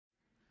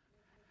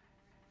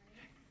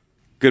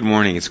Good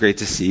morning. It's great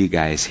to see you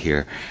guys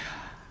here.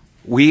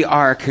 We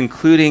are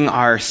concluding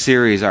our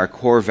series, our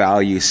core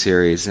value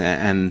series,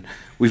 and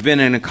we've been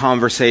in a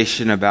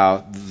conversation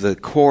about the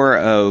core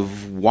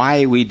of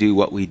why we do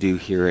what we do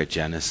here at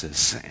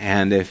Genesis.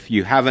 And if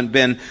you haven't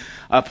been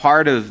a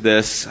part of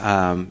this,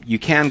 you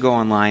can go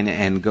online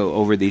and go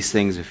over these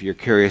things if you're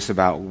curious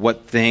about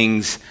what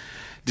things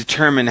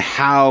determine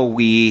how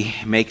we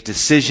make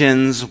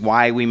decisions,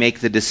 why we make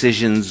the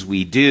decisions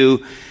we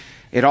do.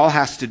 It all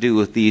has to do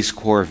with these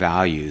core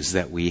values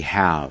that we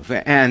have.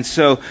 And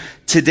so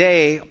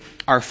today,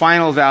 our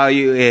final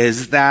value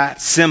is that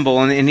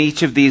symbol. And in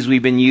each of these,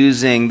 we've been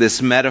using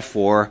this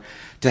metaphor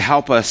to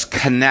help us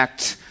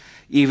connect,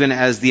 even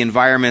as the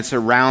environments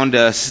around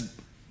us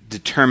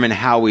determine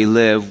how we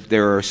live.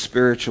 There are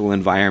spiritual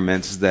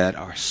environments that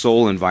are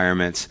soul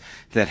environments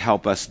that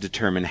help us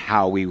determine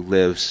how we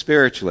live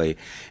spiritually.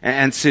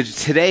 And so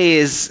today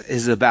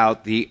is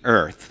about the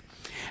earth.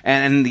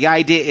 And the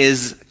idea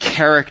is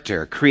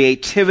character.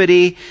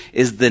 Creativity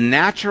is the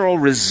natural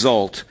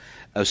result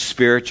of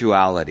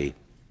spirituality.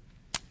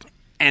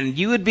 And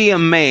you would be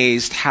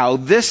amazed how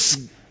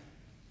this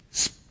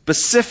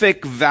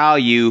specific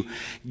value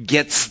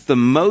gets the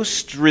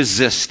most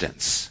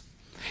resistance.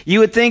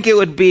 You would think it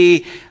would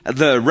be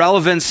the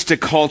relevance to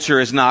culture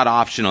is not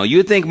optional. You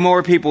would think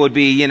more people would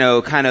be,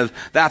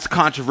 that's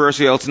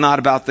controversial. It's not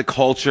about the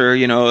culture.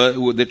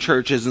 The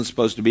church isn't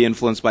supposed to be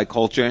influenced by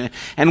culture.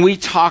 And we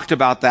talked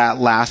about that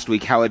last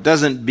week, how it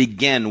doesn't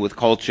begin with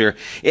culture.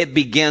 It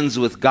begins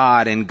with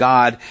God, and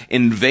God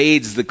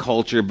invades the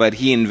culture, but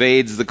He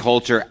invades the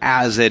culture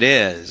as it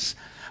is.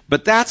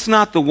 But that's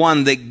not the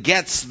one that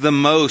gets the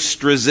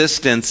most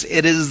resistance.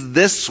 It is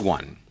this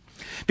one.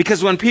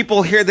 Because when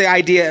people hear the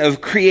idea of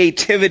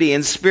creativity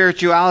and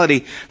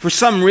spirituality, for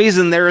some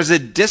reason there is a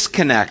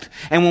disconnect.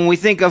 And when we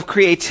think of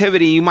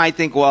creativity, you might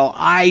think, well,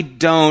 I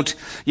don't,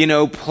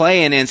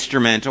 play an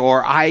instrument,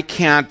 or I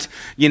can't,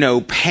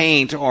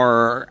 paint,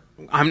 or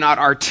I'm not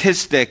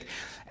artistic.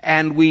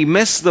 And we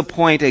miss the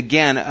point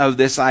again of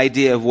this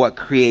idea of what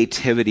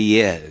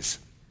creativity is.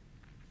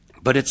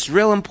 But it's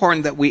real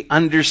important that we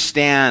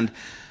understand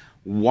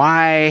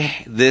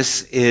why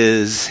this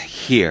is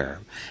here.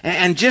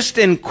 And just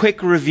in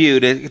quick review,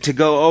 to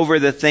go over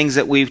the things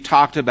that we've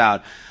talked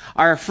about,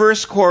 our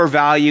first core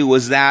value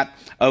was that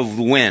of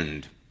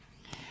wind.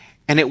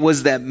 And it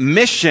was that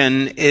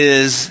mission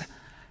is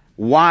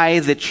why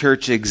the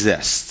church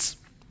exists.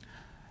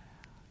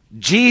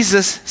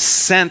 Jesus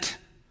sent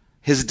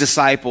His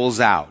disciples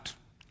out.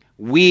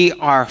 We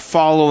are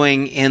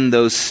following in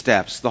those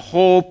steps. The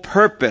whole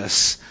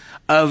purpose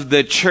of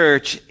the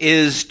church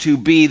is to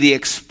be the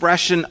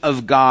expression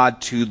of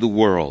God to the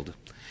world.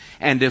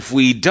 And if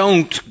we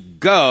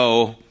don't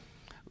go,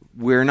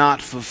 we're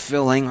not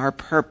fulfilling our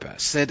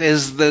purpose. It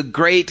is the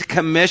Great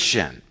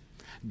Commission.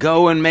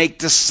 Go and make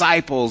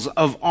disciples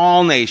of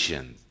all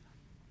nations.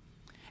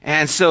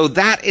 And so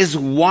that is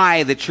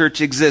why the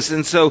church exists.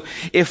 And so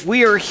if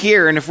we are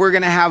here and if we're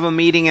going to have a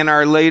meeting in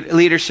our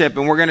leadership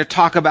and we're going to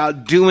talk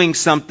about doing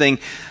something,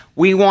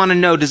 we want to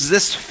know, does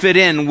this fit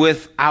in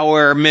with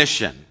our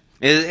mission?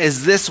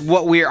 Is this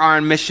what we are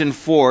on mission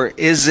for?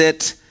 Is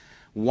it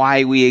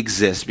why we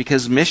exist?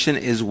 Because mission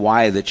is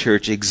why the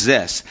church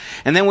exists.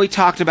 And then we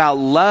talked about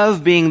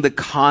love being the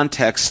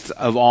context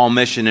of all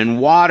mission,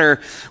 and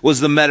water was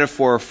the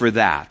metaphor for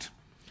that.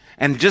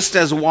 And just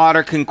as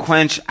water can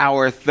quench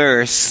our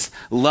thirst,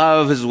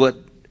 love is what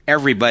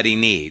everybody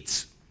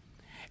needs.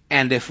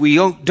 And if we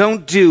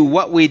don't do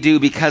what we do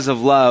because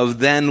of love,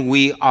 then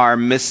we are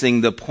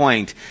missing the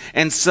point.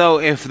 And so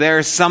if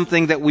there's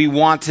something that we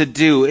want to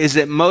do, is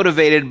it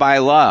motivated by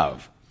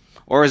love?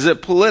 Or is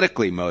it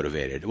politically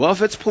motivated? Well,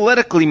 if it's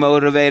politically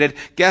motivated,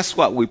 guess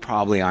what? We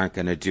probably aren't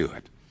going to do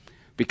it.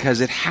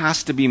 Because it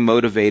has to be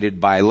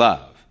motivated by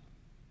love.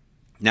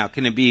 Now,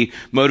 can it be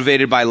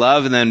motivated by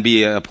love and then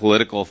be a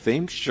political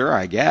theme? Sure,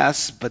 I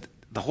guess. But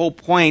the whole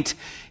point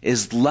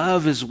is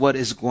love is what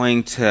is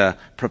going to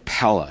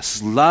propel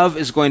us. Love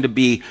is going to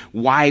be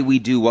why we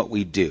do what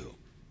we do.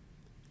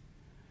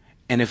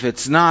 And if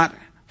it's not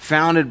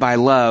founded by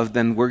love,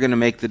 then we're going to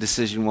make the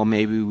decision, well,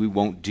 maybe we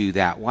won't do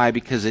that. Why?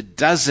 Because it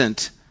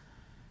doesn't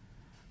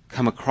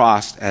come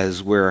across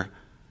as we're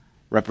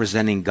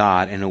representing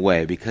God in a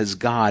way, because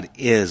God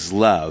is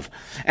love.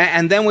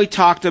 And then we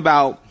talked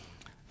about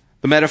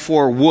the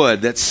metaphor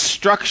wood, that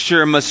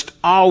structure must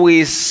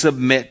always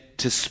submit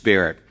to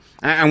spirit.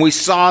 And we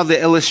saw the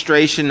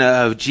illustration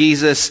of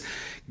Jesus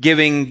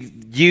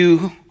giving,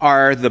 you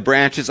are the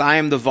branches, I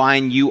am the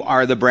vine, you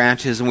are the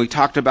branches. And we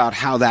talked about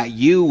how that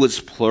you was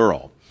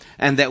plural.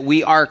 And that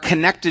we are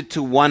connected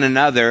to one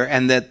another,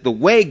 and that the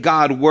way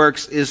God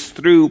works is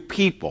through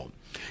people.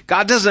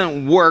 God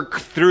doesn't work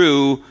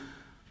through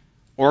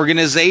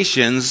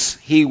organizations,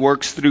 He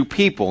works through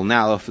people.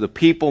 Now, if the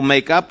people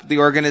make up the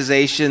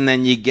organization,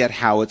 then you get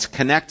how it's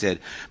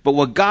connected. But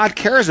what God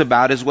cares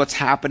about is what's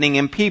happening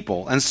in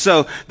people. And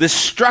so the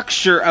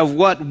structure of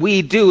what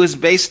we do is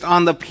based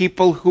on the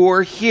people who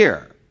are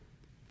here.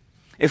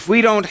 If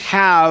we don't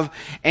have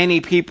any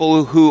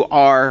people who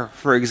are,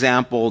 for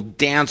example,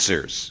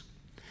 dancers,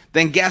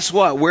 then guess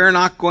what? We're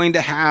not going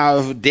to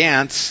have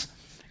dance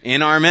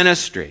in our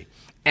ministry.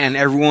 And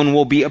everyone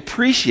will be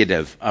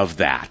appreciative of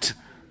that.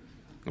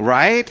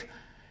 Right?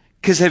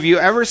 Because have you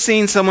ever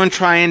seen someone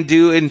try and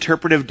do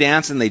interpretive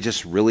dance and they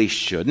just really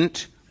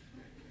shouldn't?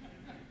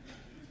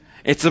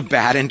 It's a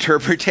bad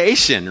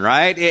interpretation,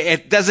 right?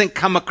 It doesn't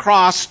come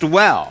across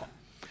well.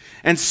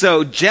 And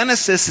so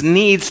Genesis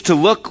needs to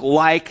look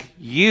like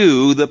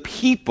you, the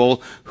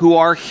people who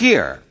are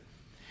here.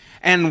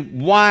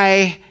 And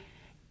why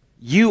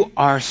you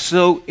are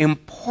so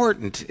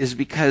important is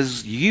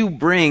because you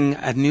bring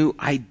a new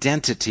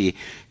identity,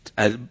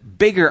 a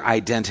bigger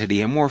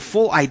identity, a more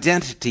full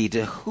identity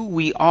to who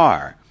we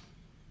are.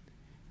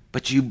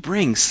 But you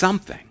bring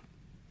something.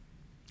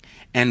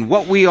 And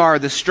what we are,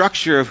 the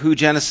structure of who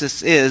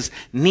Genesis is,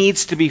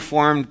 needs to be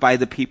formed by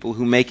the people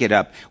who make it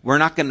up. We're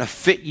not going to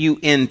fit you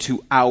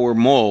into our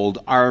mold.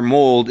 Our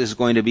mold is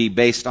going to be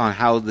based on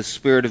how the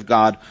Spirit of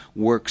God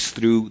works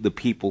through the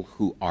people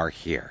who are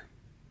here.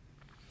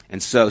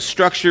 And so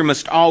structure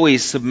must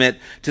always submit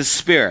to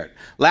spirit.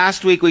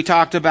 Last week we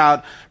talked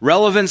about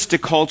relevance to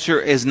culture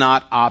is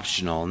not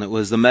optional, and it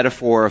was the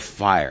metaphor of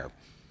fire.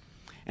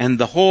 And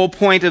the whole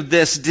point of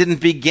this didn't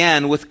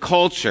begin with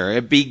culture.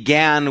 It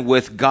began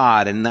with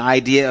God and the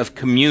idea of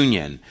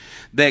communion.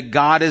 That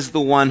God is the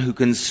one who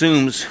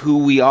consumes who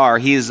we are.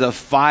 He is a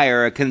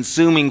fire, a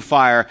consuming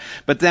fire.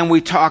 But then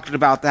we talked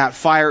about that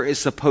fire is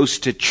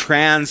supposed to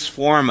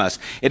transform us.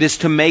 It is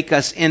to make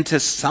us into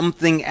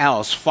something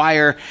else.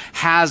 Fire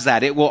has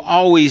that. It will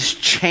always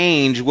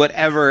change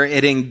whatever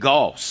it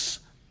engulfs.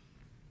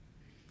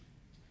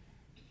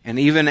 And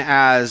even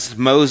as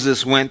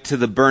Moses went to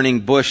the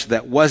burning bush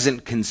that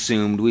wasn't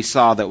consumed, we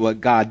saw that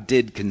what God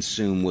did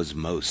consume was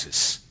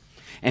Moses.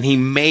 And he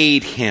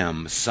made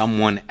him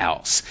someone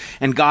else.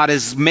 And God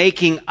is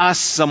making us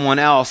someone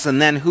else.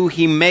 And then who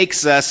he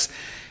makes us,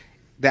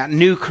 that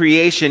new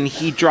creation,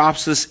 he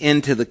drops us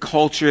into the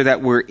culture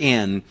that we're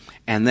in.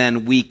 And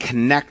then we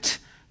connect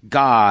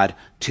God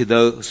to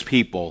those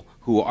people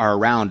who are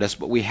around us,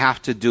 but we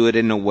have to do it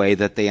in a way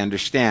that they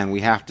understand.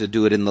 We have to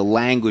do it in the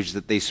language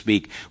that they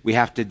speak. We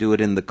have to do it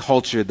in the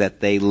culture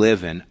that they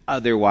live in.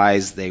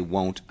 Otherwise, they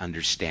won't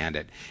understand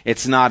it.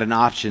 It's not an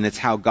option. It's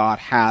how God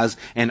has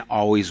and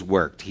always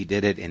worked. He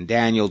did it in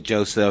Daniel,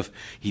 Joseph.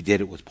 He did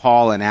it with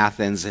Paul in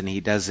Athens, and he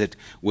does it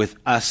with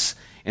us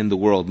in the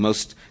world.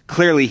 Most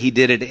clearly, he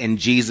did it in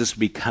Jesus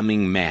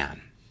becoming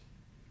man.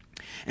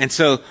 And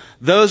so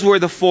those were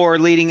the four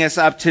leading us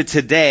up to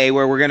today,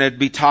 where we're going to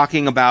be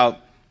talking about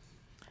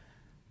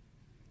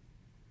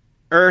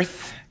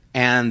earth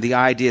and the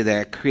idea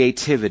that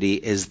creativity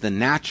is the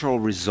natural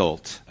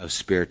result of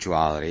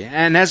spirituality.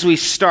 And as we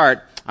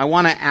start, I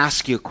want to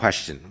ask you a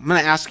question. I'm going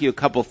to ask you a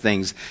couple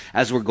things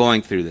as we're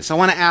going through this. I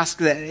want to ask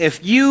that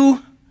if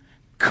you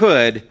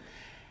could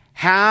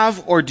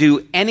have or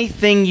do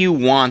anything you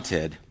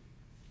wanted,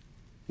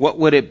 what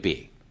would it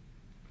be?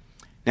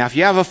 Now, if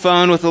you have a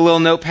phone with a little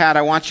notepad,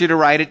 I want you to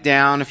write it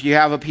down. If you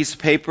have a piece of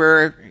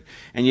paper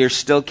and you're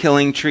still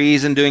killing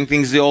trees and doing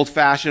things the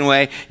old-fashioned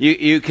way,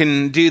 you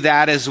can do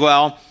that as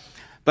well.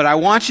 But I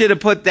want you to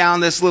put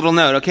down this little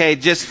note, okay?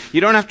 You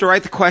don't have to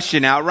write the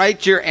question out.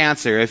 Write your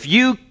answer. If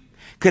you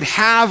could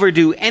have or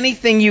do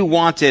anything you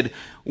wanted,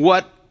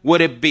 what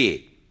would it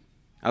be?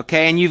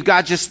 Okay, and you've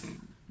got just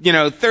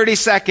 30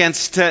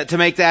 seconds to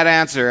make that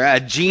answer. A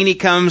genie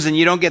comes and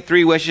you don't get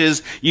 3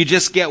 wishes, you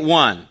just get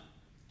 1.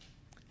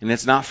 And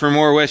it's not for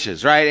more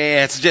wishes, right?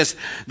 It's just,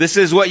 this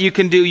is what you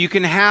can do. You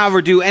can have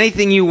or do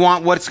anything you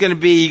want. What it's going to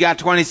be, you got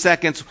 20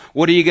 seconds.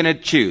 What are you going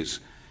to choose?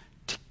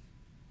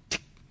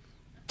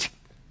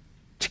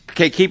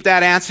 Okay, keep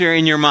that answer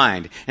in your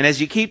mind. And as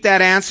you keep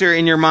that answer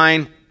in your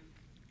mind,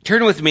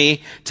 turn with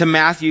me to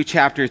Matthew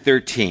chapter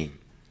 13.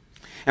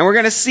 And we're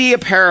going to see a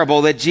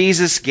parable that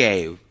Jesus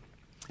gave.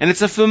 And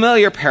it's a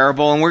familiar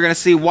parable, and we're going to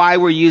see why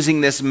we're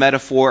using this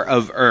metaphor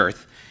of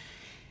earth.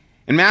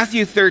 In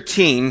Matthew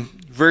 13,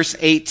 verse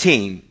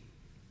 18,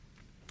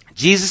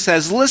 Jesus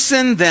says,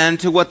 "Listen then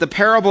to what the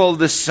parable of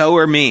the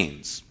sower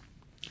means.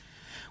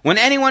 When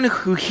anyone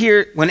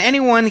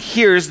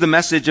hears the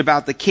message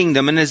about the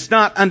kingdom and does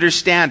not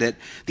understand it,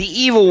 the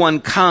evil one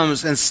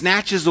comes and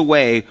snatches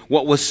away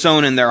what was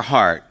sown in their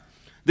heart.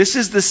 This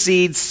is the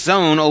seed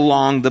sown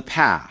along the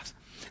path.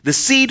 The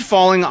seed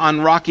falling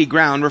on rocky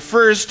ground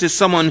refers to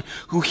someone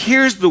who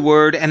hears the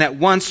word and at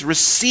once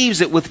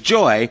receives it with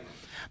joy,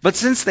 but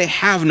since they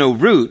have no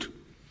root,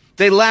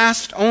 they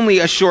last only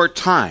a short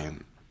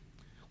time.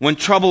 When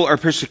trouble or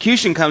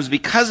persecution comes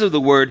because of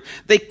the word,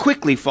 they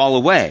quickly fall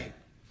away.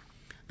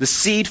 The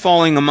seed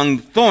falling among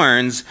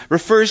thorns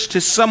refers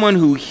to someone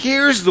who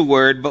hears the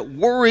word, but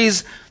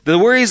the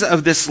worries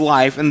of this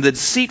life and the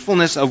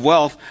deceitfulness of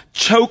wealth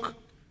choke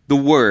the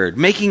word,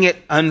 making it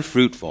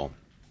unfruitful.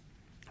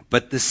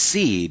 But the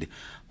seed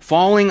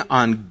falling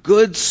on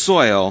good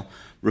soil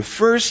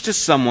refers to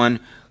someone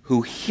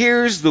who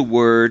hears the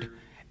word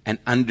and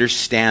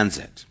understands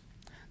it.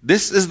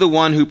 This is the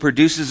one who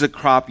produces a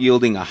crop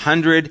yielding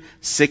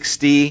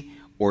 160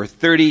 or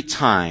 30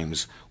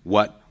 times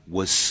what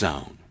was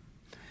sown."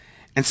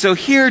 And so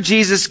here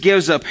Jesus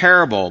gives a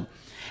parable.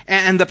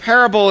 And the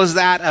parable is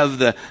that of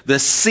the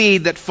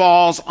seed that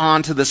falls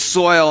onto the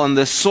soil. And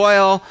the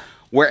soil,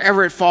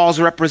 wherever it falls,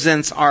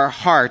 represents our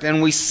heart.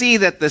 And we see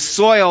that the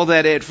soil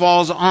that it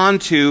falls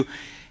onto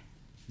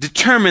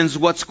determines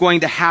what's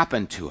going to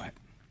happen to it.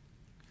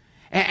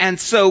 And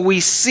so we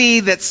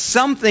see that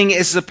something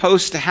is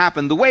supposed to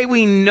happen. The way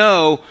we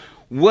know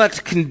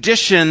what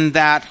condition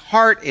that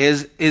heart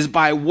is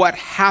by what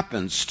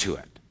happens to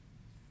it.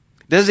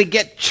 Does it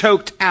get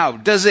choked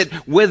out? Does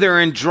it wither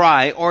and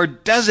dry? Or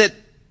does it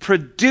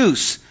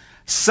produce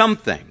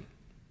something?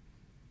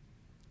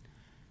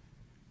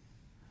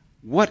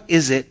 What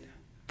is it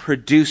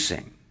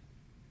producing?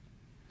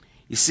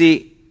 You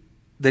see,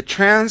 the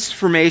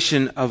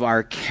transformation of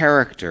our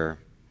character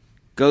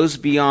goes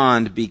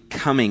beyond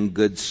becoming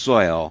good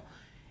soil.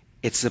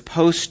 It's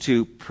supposed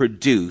to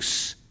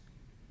produce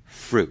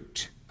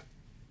fruit.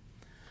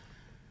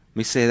 Let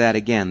me say that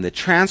again. The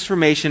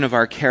transformation of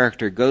our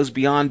character goes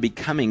beyond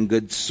becoming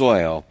good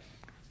soil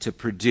to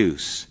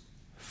produce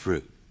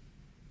fruit.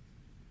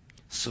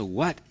 So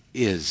what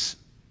is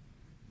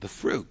the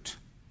fruit?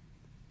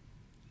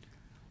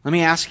 Let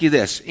me ask you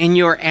this. In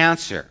your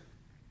answer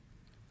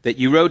that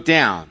you wrote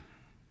down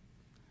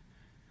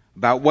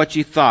about what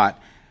you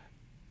thought,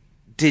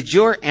 did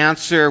your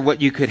answer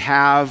what you could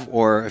have,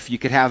 or if you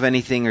could have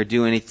anything or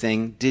do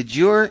anything, did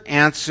your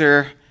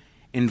answer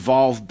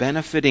involve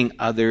benefiting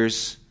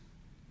others,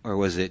 or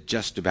was it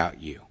just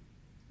about you?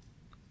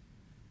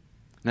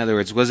 In other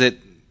words, was it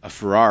a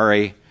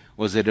Ferrari?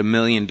 Was it $1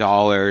 million?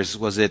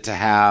 Was it to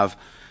have,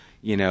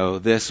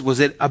 this? Was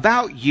it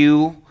about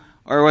you,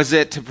 or was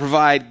it to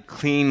provide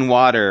clean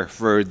water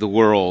for the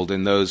world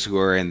and those who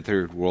are in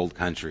third world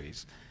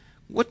countries?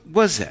 What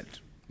was it?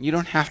 You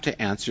don't have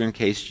to answer in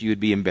case you'd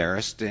be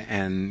embarrassed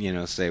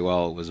and, say,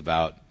 well, it was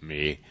about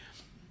me.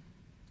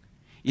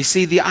 You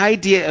see, the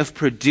idea of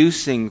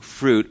producing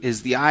fruit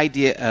is the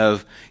idea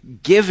of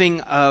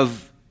giving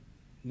of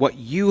what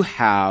you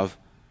have,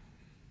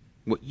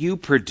 what you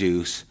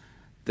produce,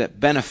 that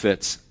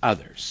benefits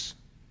others.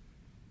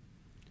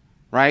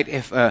 Right?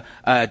 If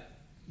a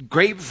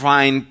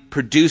grapevine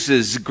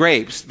produces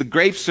grapes, the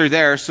grapes are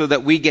there so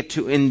that we get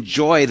to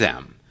enjoy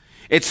them.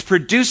 It's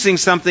producing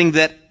something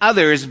that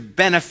others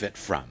benefit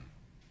from.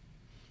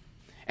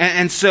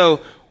 And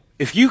so,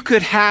 if you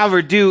could have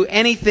or do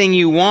anything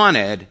you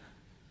wanted,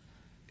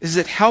 is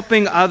it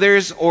helping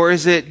others, or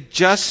is it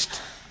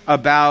just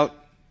about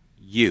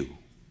you?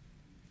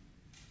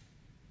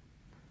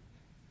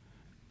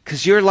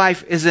 Because your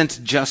life isn't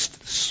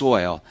just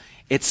soil.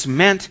 It's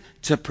meant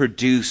to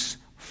produce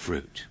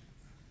fruit.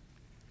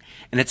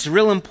 And it's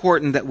real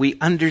important that we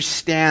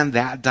understand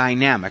that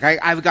dynamic.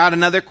 I've got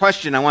another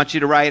question I want you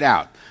to write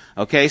out.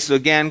 Okay, so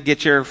again,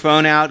 get your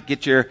phone out,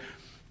 get your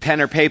pen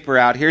or paper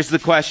out. Here's the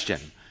question.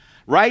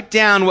 Write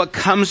down what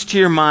comes to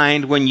your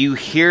mind when you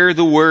hear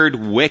the word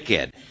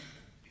wicked.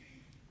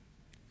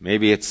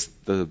 Maybe it's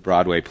the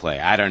Broadway play.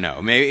 I don't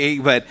know.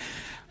 But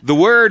the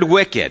word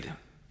wicked.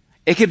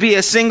 It could be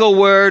a single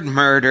word,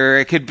 murder.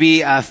 It could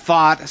be a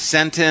thought, a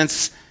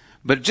sentence.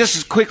 But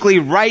just quickly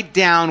write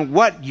down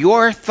what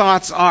your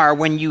thoughts are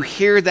when you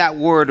hear that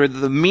word, or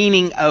the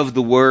meaning of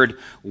the word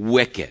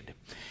wicked.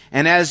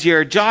 And as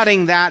you're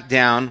jotting that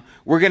down,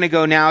 we're going to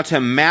go now to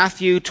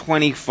Matthew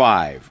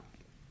 25,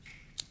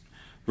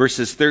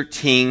 verses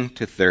 13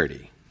 to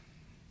 30.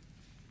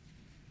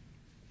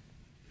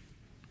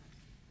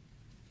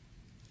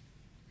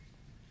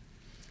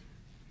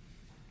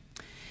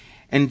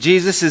 And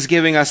Jesus is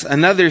giving us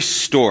another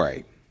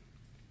story,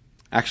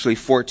 actually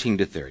 14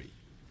 to 30.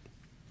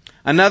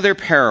 Another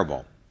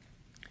parable.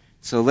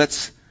 So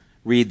let's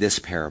read this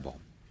parable.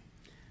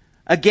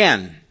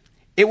 Again,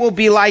 it will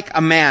be like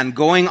a man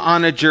going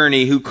on a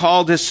journey who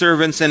called his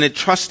servants and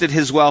entrusted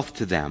his wealth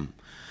to them.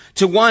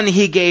 To one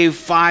he gave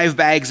 5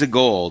 bags of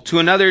gold, to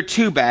another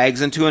 2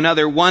 bags, and to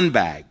another 1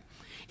 bag,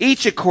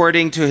 each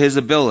according to his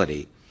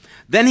ability.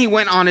 Then he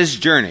went on his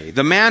journey.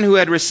 The man who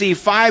had received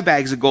 5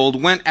 bags of gold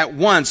went at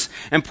once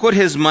and put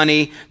his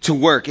money to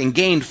work and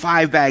gained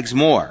 5 bags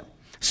more.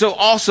 So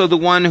also the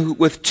one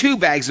with 2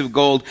 bags of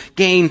gold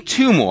gained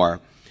 2 more.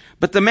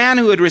 But the man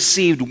who had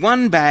received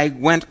 1 bag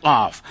went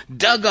off,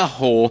 dug a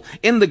hole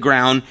in the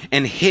ground,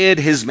 and hid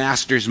his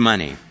master's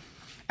money.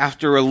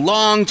 After a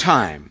long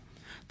time,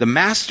 the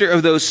master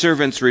of those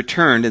servants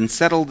returned and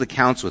settled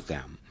accounts with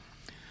them.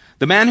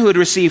 The man who had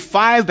received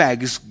 5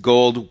 bags of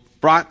gold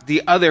brought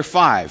the other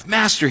 5.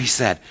 Master, he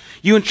said,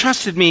 you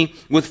entrusted me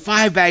with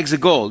 5 bags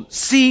of gold.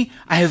 See,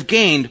 I have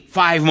gained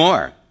 5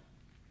 more.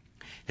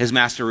 His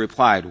master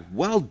replied,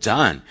 well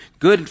done,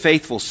 good and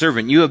faithful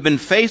servant. You have been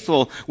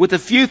faithful with a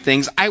few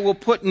things. I will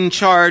put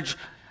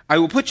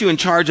you in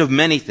charge of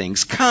many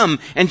things. Come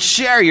and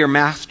share your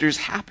master's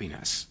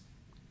happiness.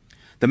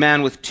 The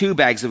man with 2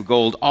 bags of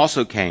gold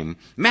also came.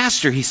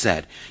 Master, he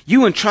said,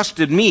 you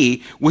entrusted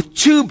me with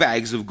 2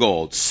 bags of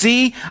gold.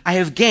 See, I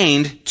have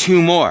gained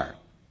 2 more.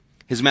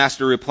 His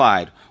master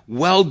replied,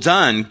 "Well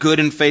done, good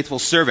and faithful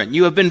servant.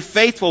 You have been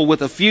faithful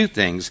with a few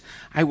things.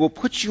 I will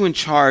put you in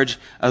charge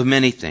of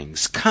many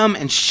things. Come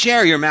and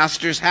share your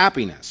master's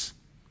happiness."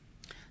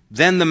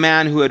 Then the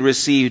man who had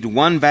received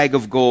 1 bag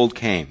of gold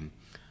came.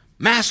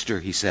 "Master,"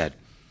 he said,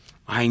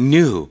 "I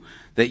knew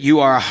that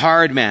you are a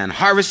hard man,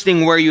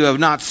 harvesting where you have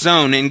not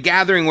sown and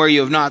gathering where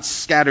you have not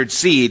scattered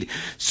seed.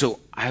 So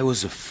I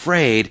was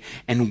afraid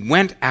and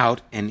went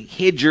out and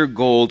hid your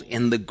gold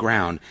in the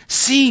ground.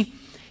 See,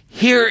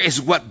 here is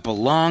what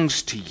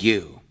belongs to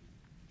you."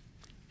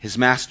 His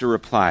master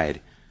replied,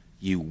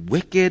 "You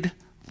wicked,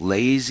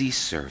 lazy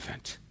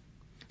servant.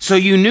 So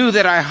you knew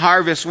that I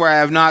harvest where I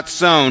have not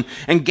sown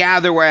and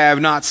gather where I have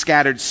not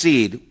scattered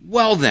seed.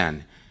 Well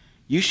then,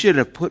 you should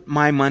have put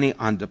my money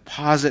on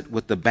deposit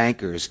with the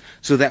bankers,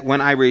 so that when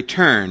I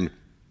returned,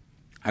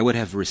 I would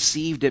have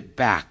received it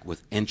back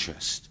with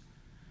interest.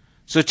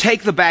 So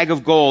take the bag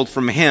of gold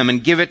from him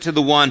and give it to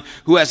the one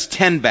who has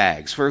 10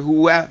 bags, for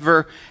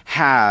whoever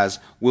has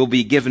will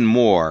be given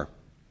more,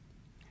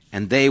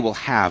 and they will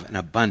have an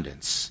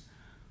abundance.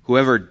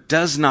 Whoever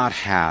does not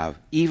have,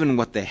 even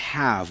what they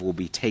have will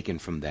be taken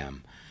from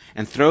them.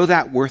 And throw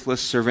that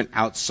worthless servant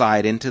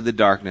outside into the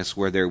darkness,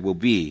 where there will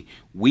be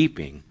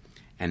weeping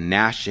and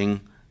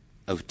gnashing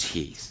of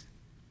teeth."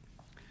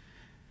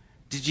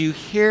 Did you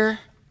hear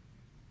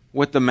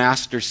what the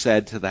master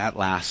said to that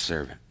last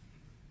servant?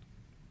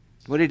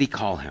 What did he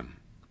call him?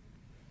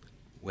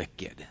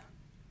 Wicked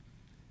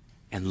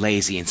and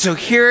lazy. And so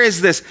here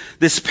is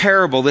this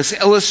parable, this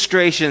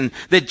illustration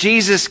that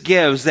Jesus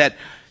gives, that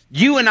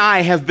you and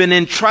I have been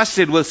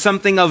entrusted with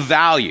something of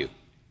value.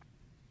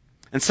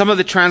 And some of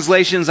the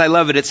translations, I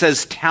love it. It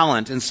says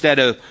talent instead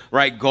of,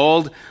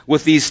 gold,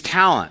 with these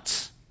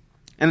talents.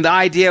 And the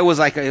idea was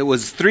it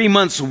was 3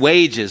 months'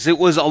 wages. It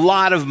was a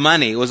lot of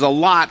money. It was a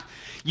lot.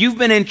 You've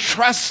been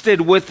entrusted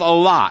with a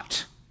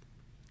lot.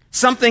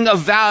 Something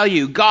of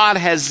value God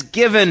has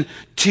given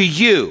to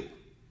you.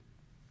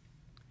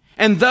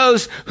 And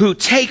those who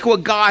take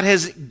what God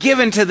has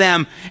given to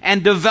them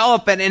and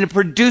develop it and it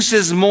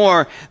produces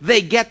more,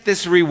 they get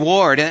this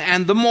reward.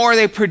 And the more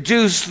they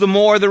produce, the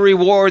more the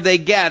reward they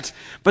get.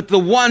 But the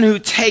one who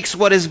takes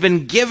what has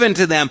been given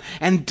to them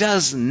and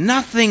does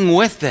nothing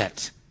with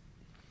it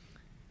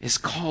is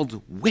called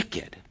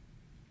wicked.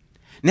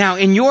 Now,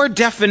 in your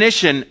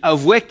definition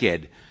of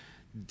wicked,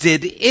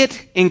 did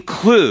it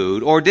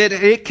include or did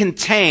it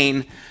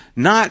contain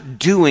not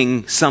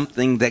doing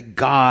something that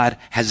God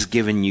has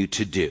given you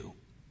to do?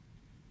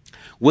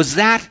 Was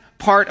that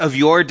part of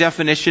your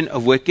definition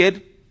of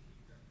wicked?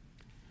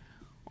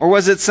 Or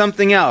was it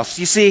something else?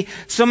 You see,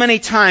 so many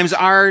times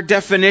our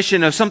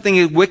definition of something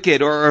is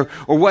wicked or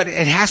what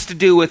it has to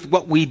do with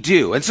what we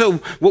do. And so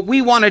what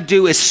we want to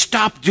do is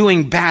stop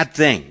doing bad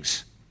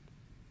things.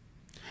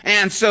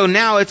 And so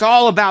now it's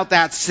all about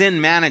that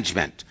sin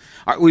management.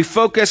 We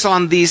focus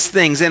on these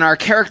things, and our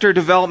character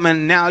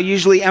development now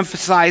usually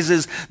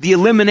emphasizes the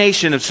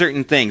elimination of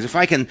certain things. If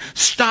I can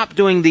stop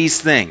doing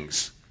these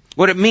things.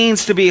 What it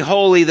means to be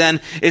holy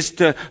then is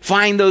to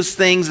find those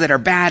things that are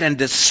bad and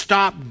to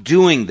stop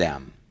doing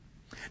them.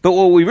 But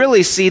what we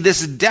really see,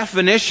 this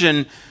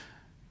definition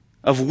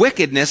of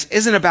wickedness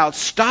isn't about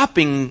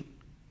stopping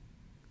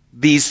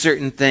these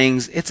certain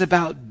things. It's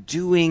about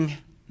doing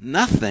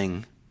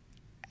nothing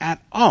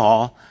at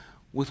all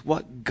with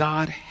what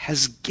God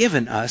has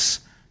given us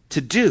to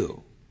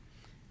do.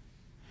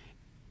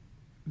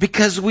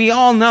 Because we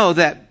all know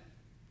that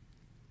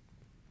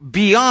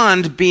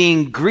beyond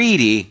being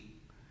greedy,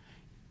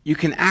 you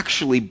can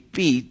actually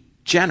be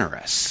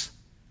generous.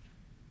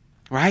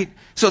 Right?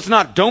 So it's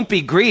not don't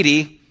be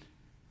greedy.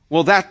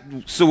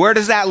 So where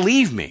does that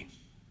leave me?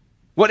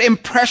 What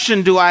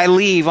impression do I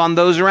leave on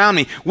those around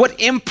me?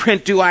 What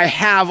imprint do I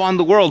have on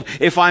the world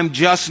if I'm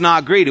just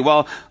not greedy?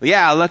 Well,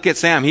 yeah, look at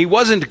Sam. He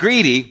wasn't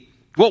greedy.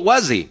 What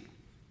was he?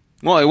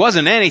 Well, he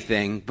wasn't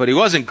anything, but he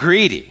wasn't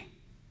greedy.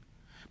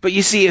 But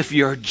you see, if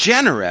you're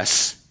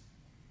generous,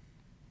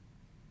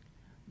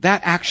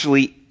 that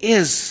actually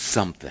is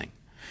something.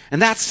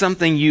 And that's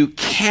something you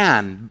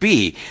can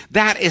be.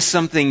 That is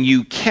something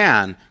you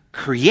can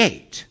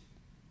create.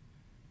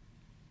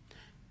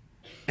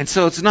 And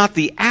so it's not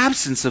the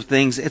absence of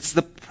things, it's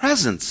the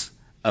presence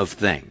of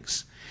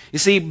things. You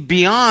see,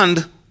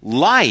 beyond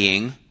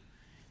lying,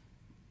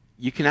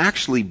 you can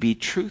actually be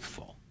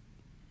truthful.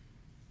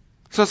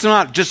 So it's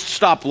not just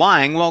stop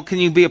lying. Well, can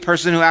you be a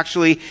person who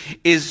actually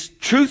is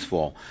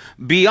truthful?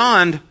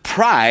 Beyond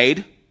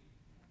pride,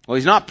 well,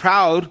 he's not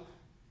proud,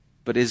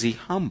 but is he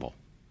humble?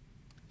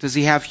 Does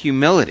he have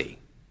humility?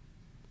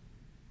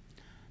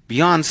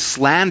 Beyond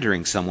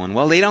slandering someone,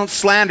 well, they don't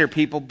slander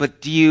people, but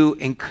do you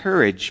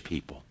encourage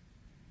people?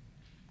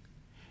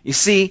 You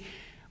see,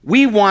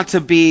 we want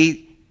to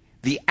be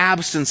the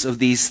absence of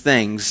these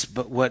things,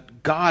 but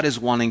what God is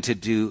wanting to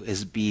do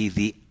is be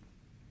the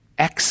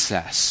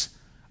excess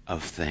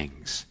of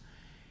things.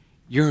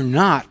 You're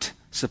not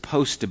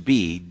supposed to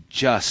be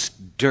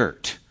just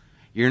dirt.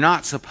 You're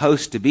not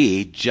supposed to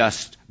be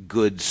just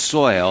good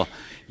soil.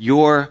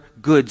 Your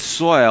good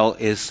soil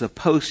is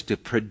supposed to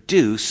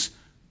produce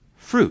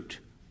fruit.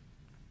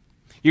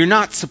 You're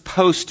not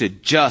supposed to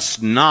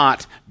just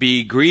not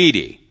be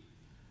greedy.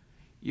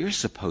 You're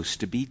supposed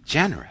to be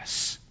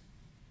generous.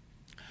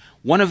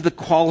 One of the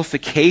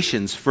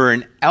qualifications for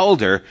an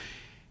elder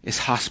is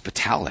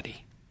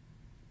hospitality.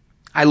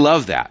 I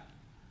love that.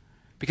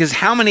 Because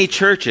how many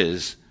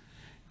churches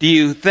do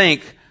you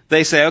think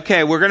they say,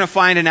 okay, we're going to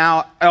find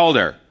an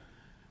elder?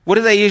 What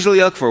do they usually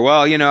look for?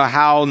 Well,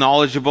 how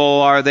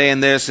knowledgeable are they in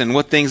this and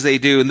what things they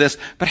do in this.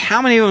 But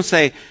how many of them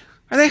say,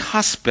 are they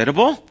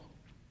hospitable?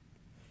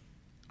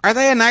 Are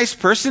they a nice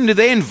person? Do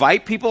they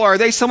invite people? Are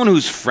they someone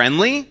who's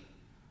friendly?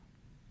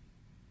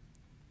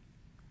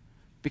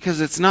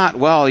 Because it's not,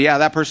 well, yeah,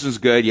 that person's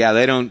good. Yeah,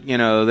 they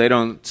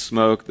don't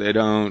smoke, they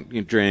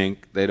don't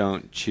drink, they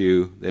don't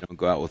chew, they don't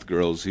go out with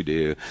girls who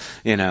do,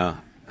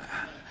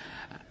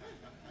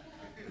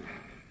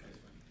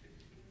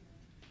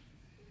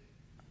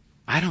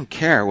 I don't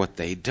care what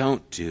they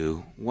don't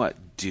do. What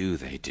do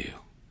they do?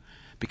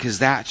 Because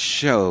that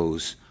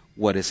shows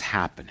what is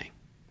happening.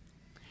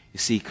 You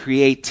see,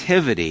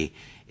 creativity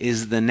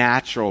is the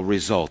natural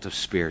result of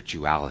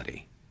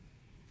spirituality.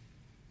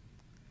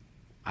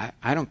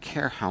 I don't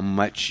care how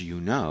much you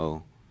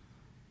know.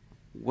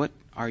 What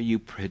are you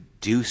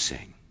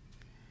producing?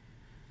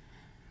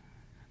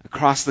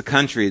 Across the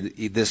country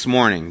this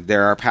morning,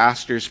 there are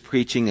pastors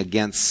preaching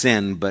against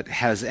sin, but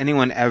has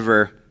anyone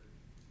ever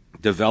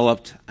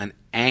developed an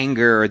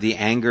anger or the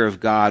anger of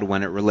God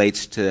when it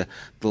relates to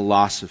the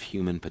loss of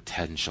human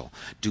potential?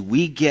 Do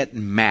we get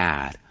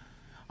mad?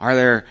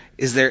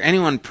 Is there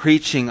anyone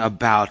preaching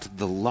about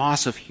the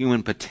loss of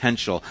human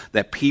potential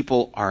that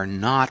people are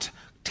not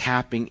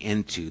tapping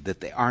into, that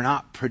they are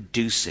not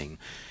producing?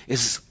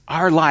 Is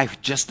our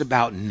life just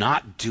about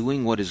not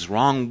doing what is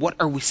wrong? What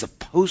are we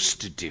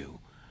supposed to do?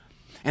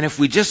 And if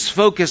we just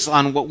focus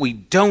on what we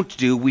don't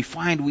do, we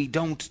find we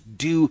don't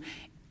do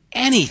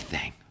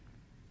anything.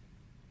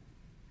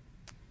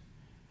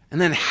 And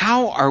then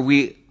how are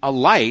we a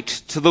light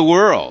to the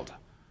world?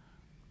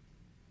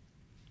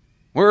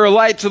 We're a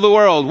light to the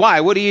world.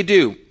 Why? What do you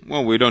do?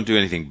 Well, we don't do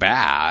anything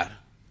bad.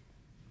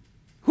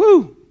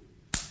 Whew!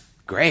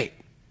 Great.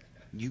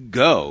 You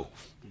go.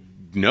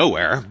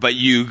 Nowhere, but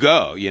you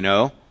go,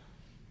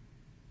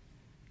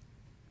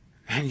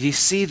 And you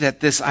see that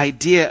this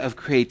idea of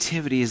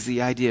creativity is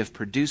the idea of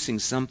producing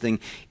something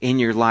in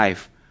your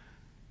life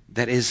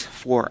that is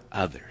for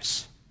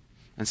others.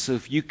 And so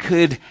if you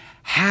could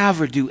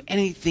have or do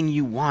anything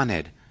you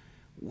wanted,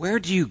 where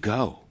do you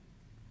go?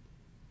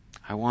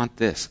 I want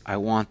this. I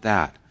want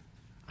that.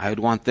 I would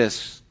want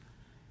this.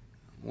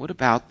 What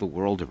about the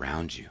world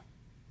around you?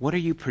 What are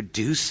you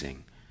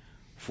producing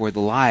for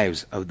the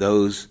lives of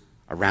those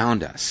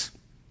around us?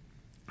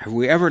 Have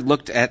we ever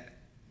looked at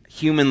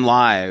human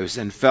lives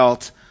and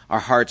felt our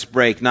hearts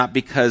break, not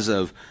because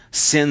of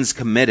sins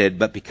committed,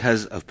 but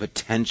because of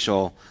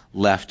potential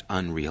left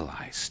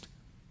unrealized?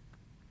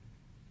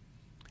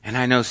 And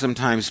I know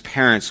sometimes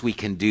parents, we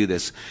can do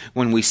this.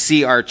 When we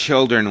see our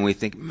children and we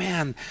think,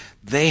 man,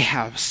 they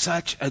have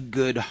such a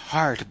good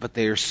heart, but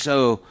they are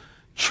so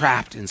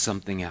trapped in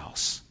something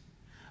else.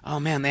 Oh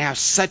man, they have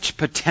such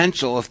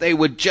potential if they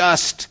would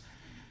just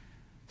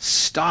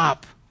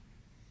stop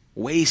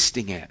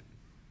wasting it.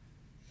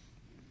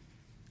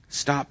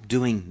 Stop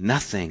doing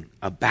nothing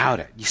about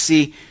it. You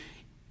see,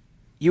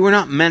 you were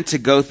not meant to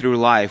go through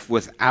life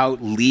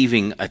without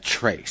leaving a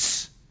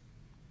trace.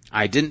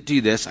 I didn't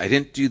do this, I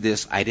didn't do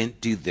this, I didn't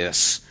do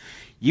this.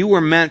 You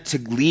were meant to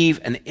leave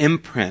an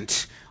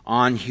imprint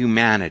on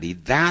humanity.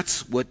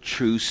 That's what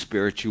true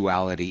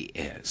spirituality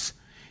is.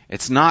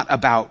 It's not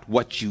about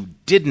what you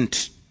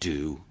didn't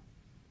do.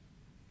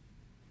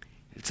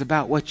 It's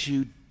about what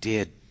you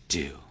did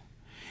do.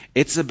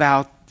 It's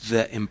about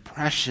the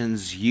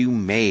impressions you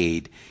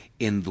made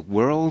in the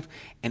world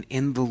and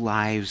in the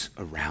lives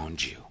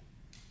around you.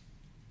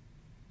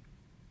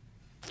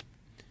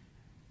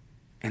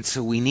 And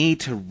so we need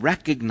to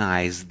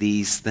recognize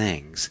these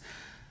things.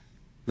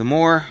 The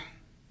more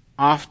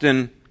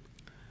often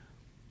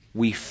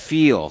we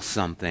feel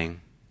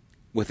something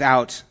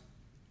without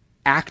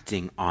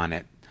acting on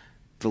it,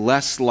 the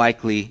less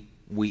likely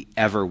we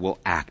ever will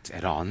act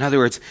at all. In other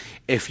words,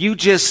 if you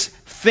just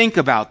think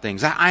about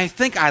things, I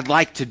think I'd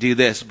like to do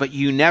this, but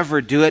you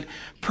never do it,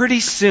 pretty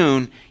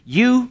soon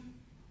you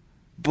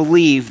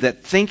believe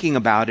that thinking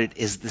about it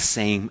is the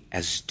same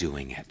as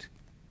doing it.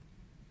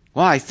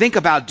 Well, I think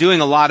about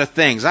doing a lot of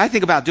things. I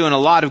think about doing a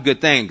lot of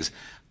good things.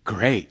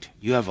 Great.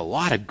 You have a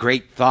lot of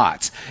great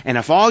thoughts. And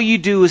if all you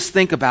do is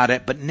think about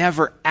it but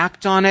never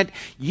act on it,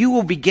 you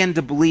will begin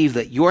to believe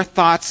that your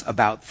thoughts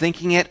about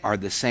thinking it are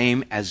the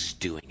same as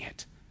doing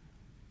it.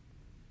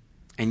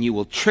 And you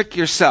will trick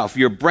yourself.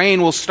 Your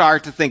brain will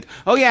start to think,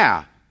 oh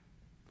yeah,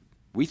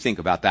 we think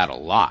about that a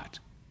lot.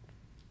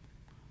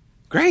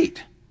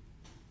 Great.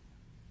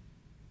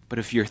 But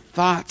if your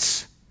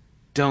thoughts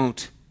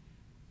don't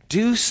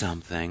do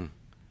something,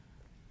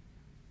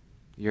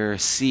 you're a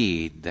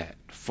seed that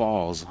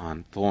falls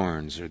on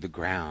thorns or the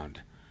ground.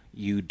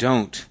 You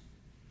don't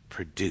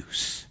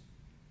produce.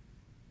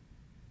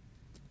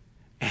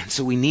 And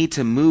So we need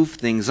to move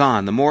things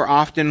on. The more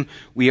often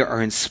we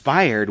are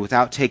inspired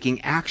without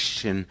taking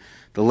action,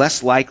 the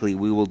less likely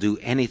we will do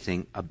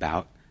anything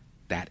about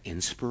that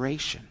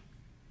inspiration.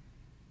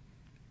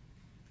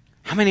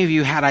 How many of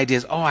you had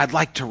ideas? Oh, I'd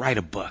like to write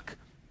a book.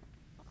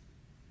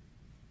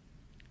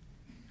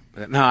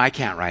 But no, I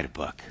can't write a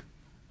book.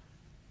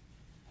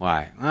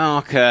 Why?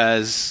 Well,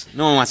 because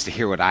no one wants to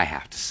hear what I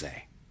have to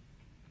say.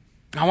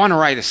 I want to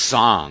write a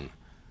song.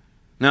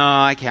 No,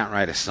 I can't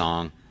write a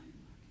song.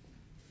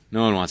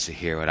 No one wants to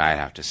hear what I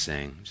have to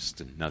sing. Just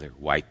another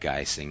white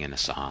guy singing a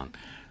song.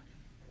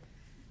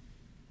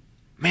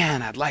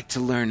 Man, I'd like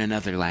to learn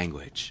another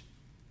language.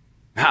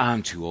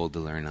 I'm too old to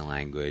learn a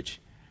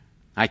language.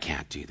 I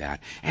can't do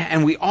that.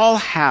 And we all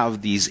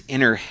have these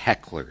inner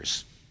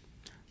hecklers.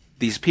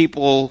 These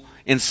people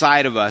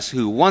inside of us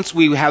who, once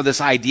we have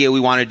this idea we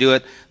want to do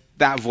it,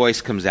 that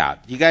voice comes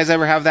out. You guys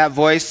ever have that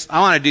voice? I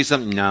want to do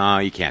something. No,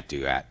 you can't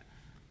do that.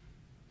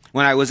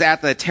 When I was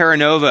at the Terra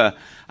Nova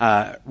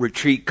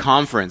retreat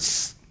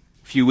conference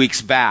a few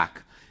weeks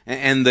back,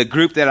 and the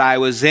group that I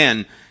was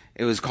in,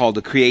 it was called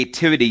the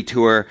Creativity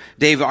Tour,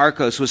 Dave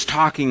Arcos was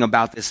talking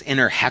about this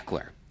inner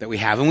heckler that we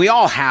have, and we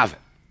all have it.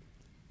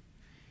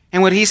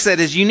 And what he said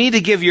is, you need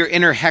to give your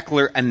inner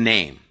heckler a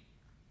name.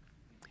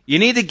 You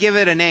need to give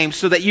it a name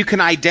so that you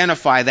can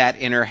identify that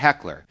inner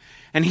heckler.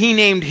 And he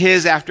named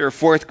his after a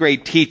 4th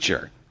grade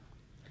teacher.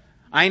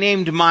 I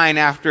named mine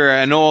after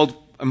an old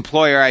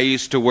employer I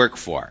used to work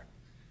for.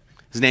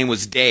 His name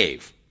was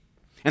Dave.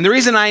 And the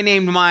reason I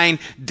named mine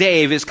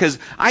Dave is because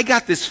I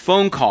got this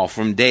phone call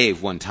from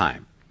Dave one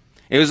time.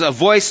 It was a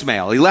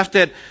voicemail. He left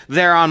it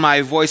there on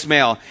my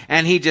voicemail,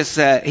 and he just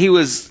said,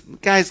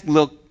 guy's a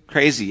little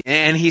crazy,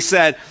 and he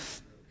said,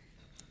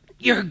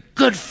 "You're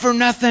good for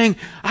nothing.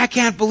 I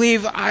can't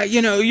believe,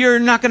 you're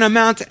not going to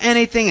amount to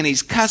anything." And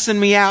he's cussing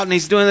me out, and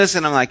he's doing this,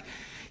 and I'm like,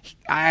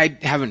 "I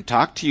haven't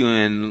talked to you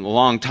in a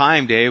long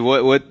time, Dave.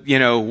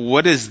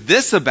 What is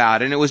this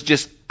about?" And it was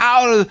just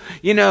out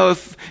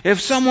of, if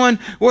someone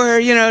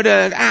were,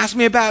 to ask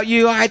me about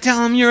you, I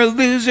tell them you're a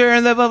loser,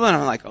 and blah, blah, blah. And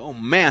I'm like, oh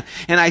man.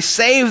 And I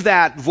saved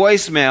that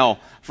voicemail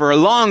for a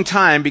long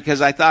time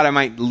because I thought I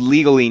might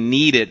legally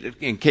need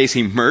it in case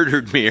he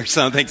murdered me or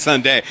something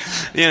someday.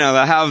 To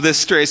have this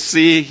straight.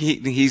 See,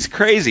 he's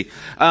crazy.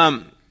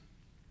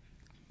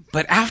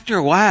 But after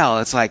a while,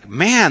 it's like,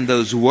 man,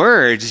 those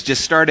words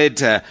just started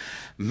to,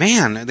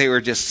 they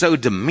were just so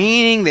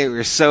demeaning. They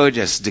were so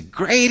just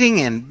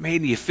degrading and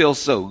made you feel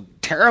so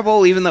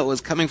terrible, even though it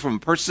was coming from a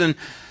person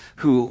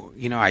who,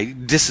 I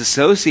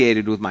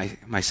disassociated with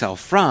myself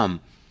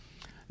from.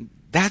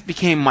 That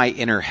became my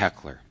inner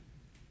heckler.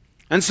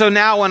 And so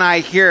now when I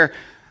hear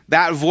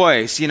that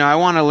voice, I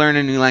want to learn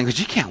a new language.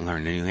 You can't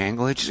learn a new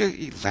language.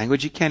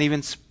 You can't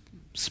even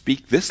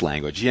speak this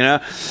language,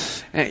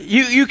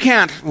 You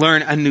can't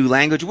learn a new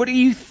language. What are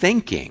you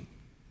thinking?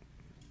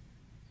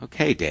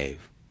 Okay, Dave.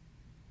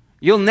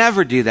 You'll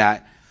never do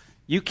that.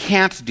 You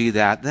can't do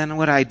that. Then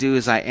what I do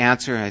is I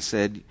answer and I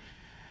said,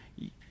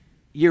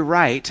 you're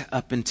right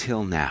up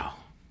until now.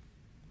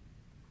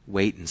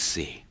 Wait and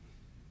see.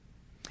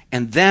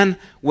 And then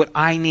what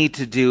I need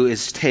to do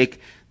is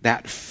take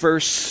that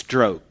first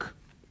stroke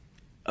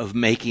of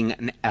making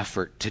an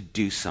effort to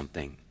do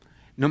something.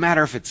 No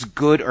matter if it's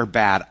good or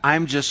bad,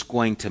 I'm just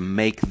going to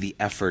make the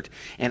effort,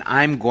 and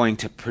I'm going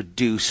to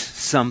produce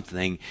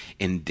something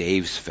in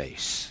Dave's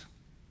face.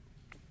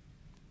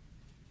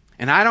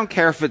 And I don't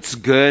care if it's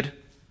good.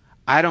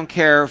 I don't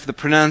care if the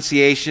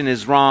pronunciation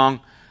is wrong.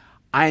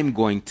 I'm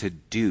going to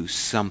do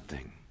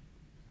something.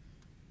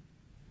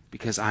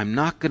 Because I'm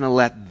not going to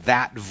let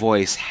that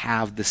voice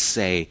have the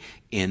say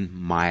in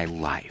my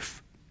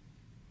life.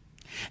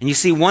 And you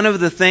see, one of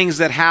the things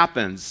that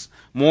happens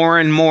more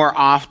and more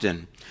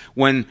often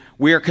when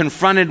we are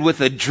confronted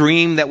with a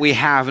dream that we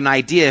have, an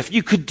idea, if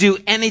you could do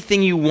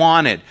anything you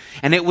wanted,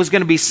 and it was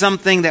going to be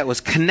something that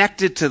was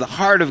connected to the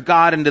heart of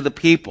God and to the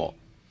people,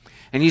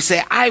 and you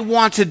say, I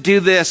want to do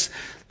this,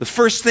 the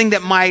first thing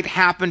that might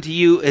happen to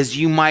you is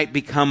you might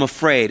become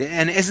afraid.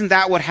 And isn't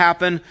that what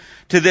happened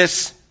to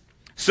this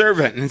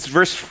servant? In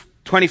verse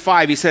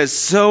 25, he says,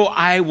 so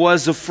I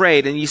was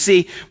afraid. And you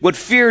see, what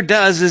fear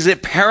does is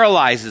it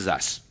paralyzes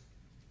us.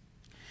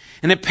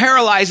 And it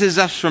paralyzes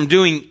us from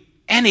doing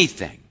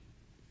anything.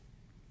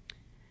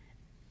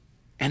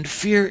 And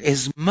fear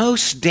is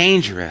most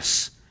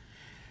dangerous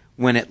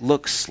when it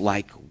looks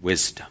like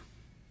wisdom.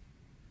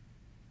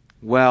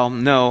 Well,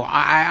 no,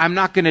 I'm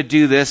not going to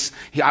do this.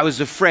 I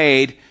was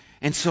afraid,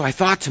 and so I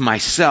thought to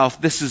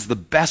myself, this is the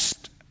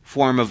best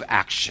form of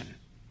action.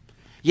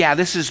 Yeah,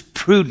 this is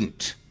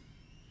prudent.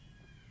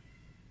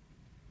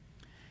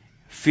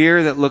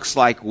 Fear that looks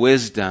like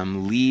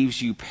wisdom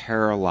leaves you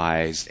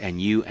paralyzed, and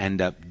you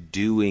end up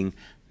doing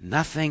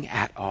nothing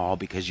at all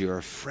because you're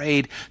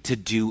afraid to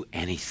do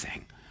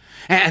anything.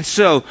 And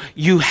so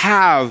you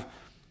have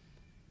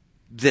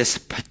this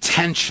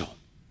potential.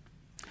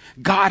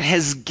 God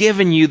has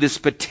given you this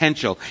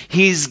potential.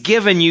 He's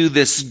given you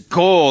this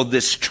gold,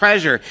 this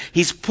treasure.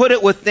 He's put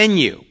it within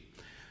you.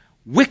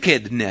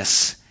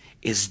 Wickedness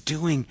is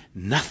doing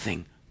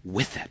nothing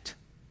with it.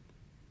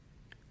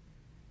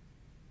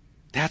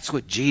 That's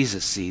what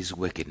Jesus sees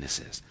wickedness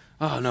is.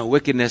 Oh, no,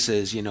 wickedness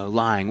is,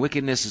 lying.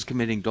 Wickedness is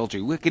committing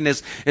adultery.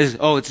 Wickedness is,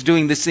 it's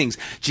doing these things.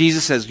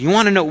 Jesus says, you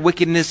want to know what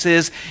wickedness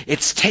is?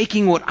 It's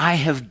taking what I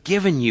have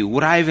given you,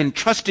 what I have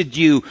entrusted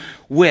you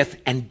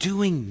with, and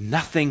doing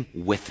nothing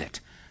with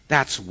it.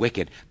 That's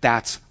wicked.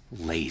 That's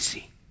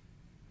lazy.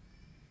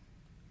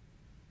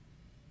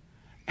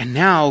 And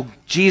now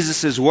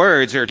Jesus'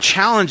 words are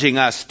challenging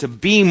us to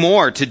be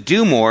more, to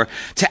do more,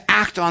 to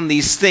act on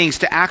these things,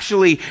 to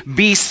actually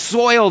be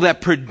soil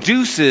that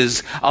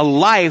produces a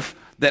life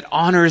that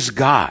honors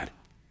God,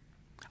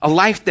 a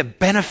life that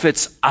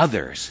benefits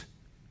others,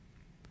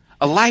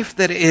 a life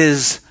that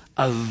is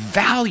of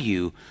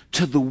value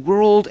to the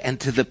world and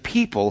to the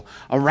people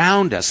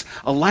around us,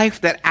 a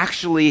life that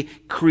actually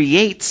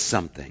creates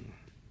something.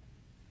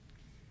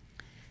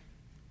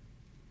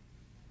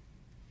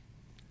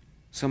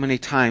 So many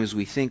times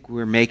we think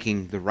we're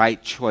making the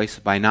right choice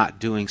by not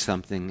doing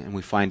something, and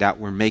we find out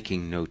we're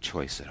making no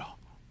choice at all.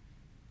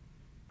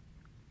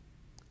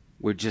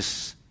 We're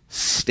just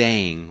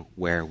staying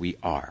where we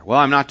are. Well,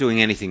 I'm not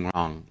doing anything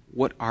wrong.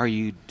 What are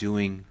you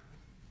doing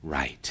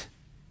right?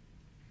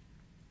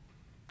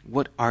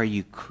 What are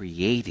you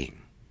creating?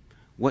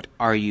 What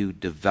are you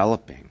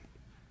developing?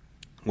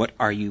 What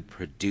are you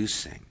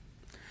producing?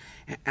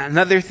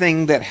 Another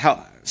thing that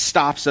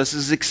stops us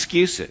is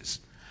excuses.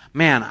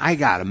 Man, I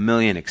got a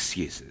million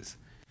excuses.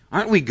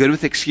 Aren't we good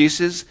with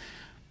excuses?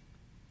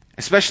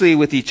 Especially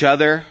with each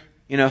other.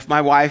 If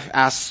my wife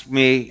asks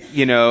me,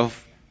 do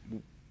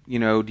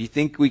you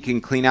think we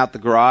can clean out the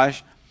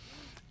garage?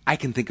 I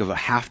can think of a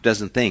half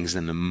dozen things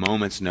in a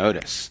moment's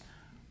notice.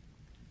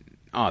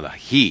 Oh, the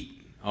heat.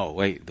 Oh,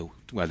 wait, the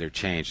weather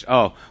changed.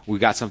 Oh, we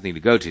got something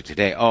to go to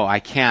today. Oh, I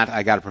can't.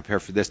 I got to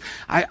prepare for this.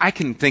 I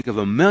can think of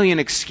a million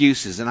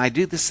excuses, and I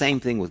do the same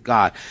thing with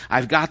God.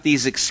 I've got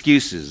these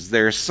excuses.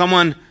 There's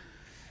someone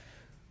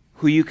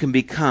who you can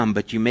become,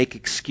 but you make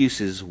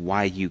excuses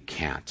why you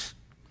can't.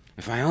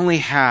 If I only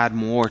had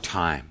more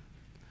time,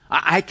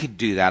 I could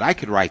do that. I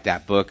could write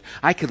that book.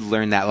 I could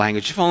learn that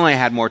language. If only I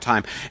had more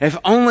time. If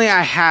only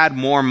I had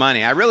more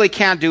money. I really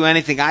can't do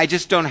anything. I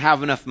just don't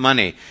have enough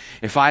money.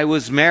 If I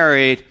was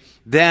married,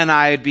 then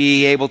I'd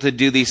be able to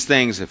do these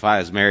things. If I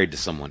was married to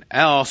someone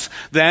else,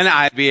 then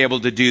I'd be able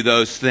to do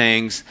those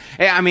things.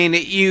 I mean,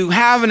 you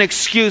have an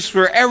excuse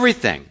for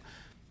everything.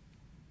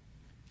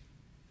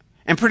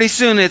 And pretty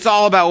soon it's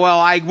all about, well,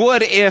 I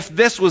would if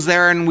this was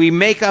there, and we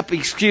make up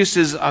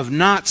excuses of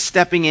not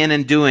stepping in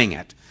and doing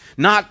it.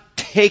 Not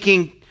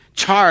taking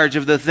charge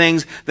of the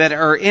things that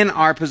are in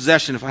our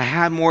possession. If I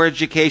had more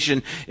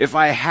education, if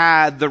I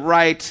had the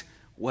right,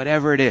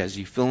 whatever it is,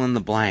 you fill in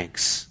the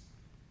blanks.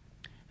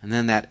 And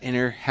then that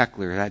inner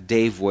heckler, that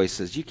Dave voice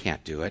says, you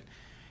can't do it.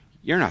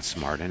 You're not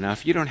smart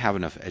enough. You don't have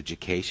enough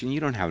education. You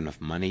don't have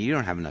enough money. You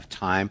don't have enough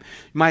time.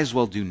 You might as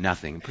well do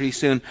nothing. Pretty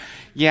soon,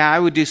 I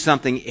would do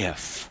something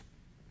if.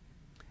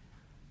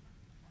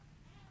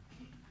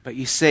 But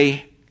you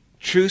say,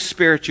 true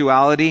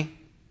spirituality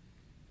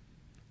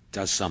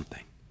does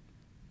something.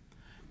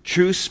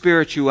 True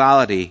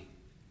spirituality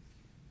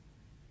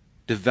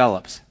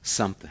develops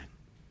something.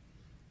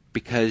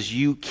 Because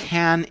you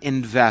can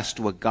invest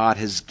what God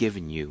has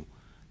given you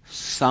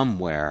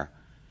somewhere,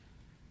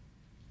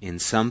 in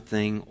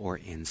something, or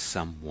in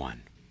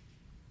someone.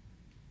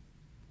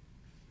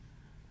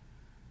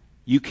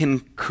 You can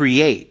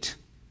create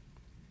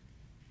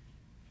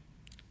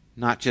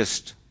not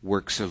just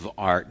works of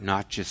art,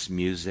 not just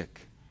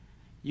music.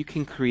 You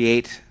can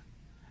create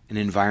an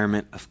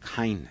environment of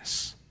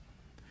kindness.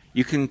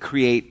 You can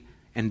create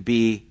and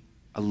be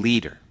a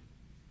leader.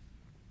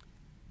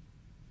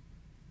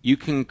 You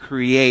can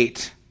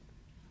create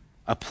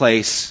a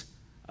place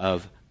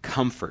of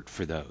comfort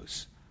for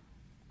those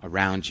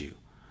around you.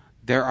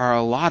 There are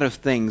a lot of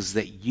things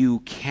that you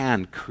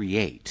can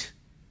create,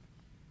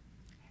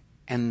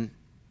 and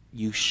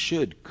you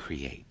should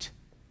create.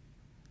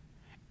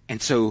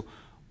 And so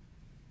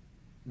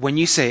when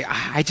you say,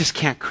 I just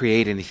can't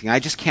create anything, I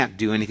just can't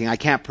do anything, I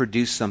can't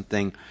produce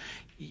something,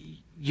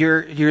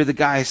 you're the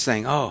guy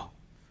saying, oh,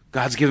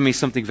 God's given me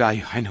something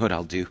valuable. I know what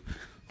I'll do.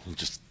 I'll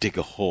just dig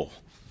a hole.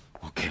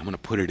 Okay, I'm going to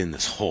put it in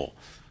this hole.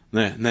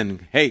 And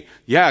then, hey,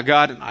 yeah,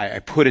 God, I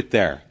put it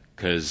there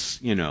because,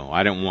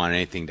 I don't want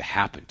anything to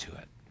happen to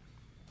it.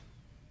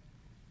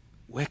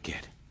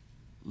 Wicked,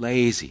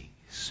 lazy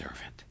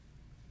servant.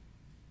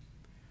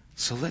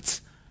 So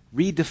let's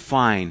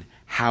redefine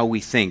how we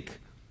think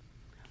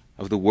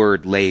of the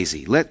word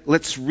lazy.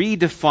 Let's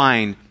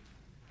redefine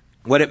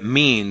what it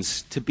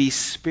means to be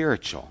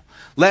spiritual.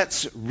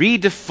 Let's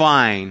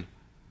redefine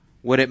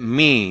what it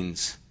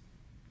means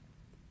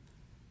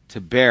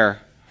to bear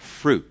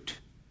fruit.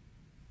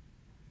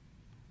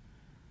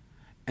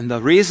 And the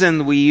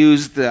reason we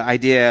use the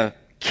idea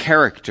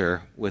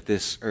character with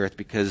this earth,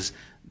 because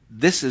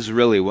this is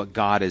really what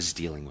God is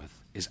dealing with,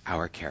 is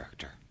our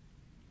character.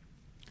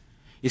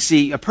 You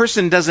see, a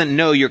person doesn't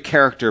know your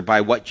character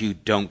by what you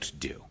don't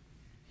do.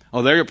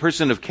 Oh, they're a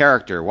person of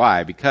character.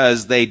 Why?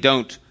 Because they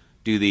don't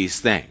do these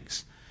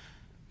things.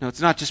 No,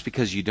 it's not just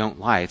because you don't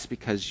lie. It's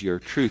because you're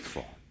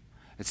truthful.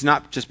 It's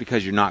not just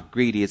because you're not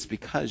greedy, it's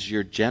because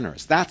you're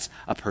generous. That's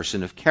a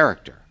person of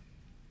character.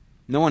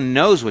 No one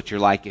knows what you're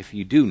like if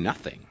you do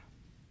nothing.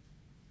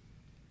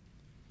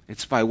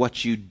 It's by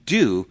what you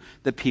do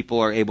that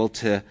people are able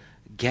to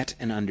get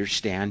and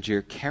understand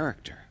your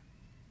character.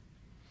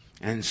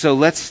 And so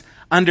let's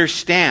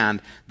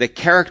understand that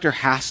character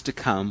has to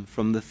come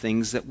from the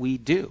things that we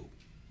do.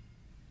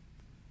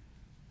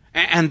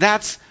 And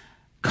that's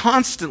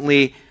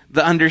constantly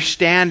the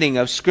understanding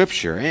of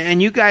Scripture.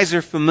 And you guys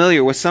are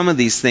familiar with some of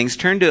these things.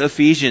 Turn to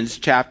Ephesians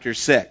chapter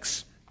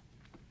 6.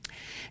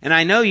 And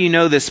I know you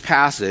know this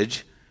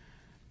passage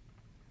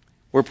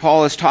where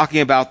Paul is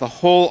talking about the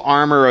whole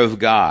armor of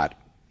God.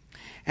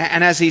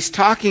 And as he's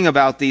talking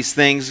about these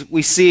things,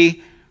 we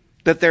see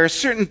that there are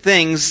certain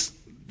things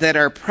that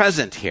are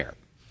present here.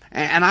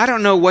 And I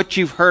don't know what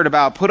you've heard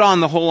about put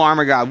on the whole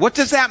armor of God. What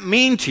does that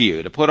mean to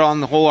you, to put on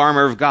the whole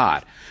armor of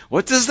God?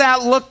 What does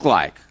that look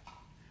like?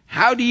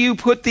 How do you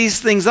put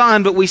these things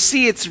on? But we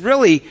see it's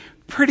really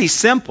pretty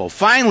simple.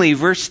 Finally,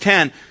 verse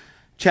 10,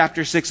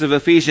 chapter 6 of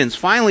Ephesians.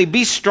 Finally,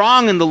 be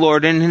strong in the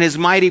Lord and in His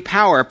mighty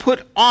power.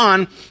 Put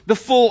on the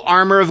full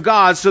armor of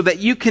God so that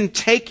you can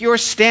take your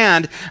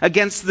stand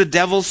against the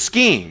devil's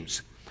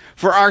schemes.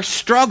 For our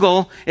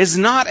struggle is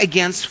not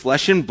against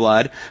flesh and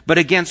blood, but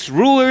against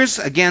rulers,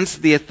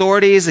 against the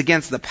authorities,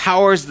 against the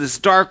powers of this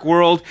dark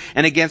world,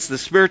 and against the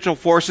spiritual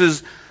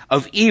forces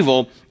of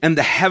evil in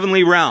the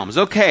heavenly realms.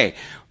 Okay,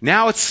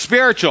 now it's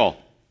spiritual.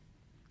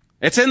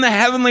 It's in the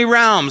heavenly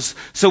realms,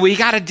 so we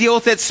got to deal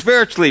with it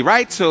spiritually,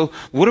 right? So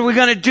what are we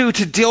going to do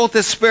to deal with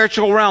this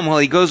spiritual realm? Well,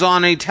 he goes on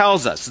and he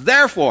tells us,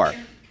 therefore,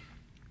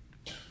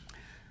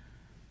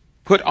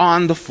 put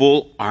on the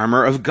full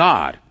armor of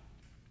God.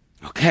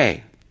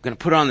 Okay. Going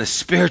to put on the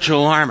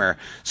spiritual armor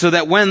so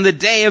that when the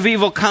day of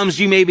evil comes,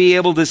 you may be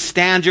able to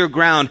stand your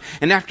ground.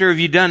 And after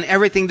you've done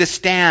everything to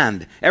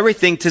stand.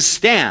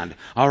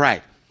 All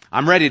right,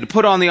 I'm ready to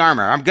put on the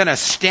armor. I'm going to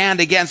stand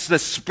against the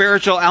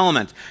spiritual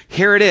element.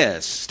 Here it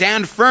is.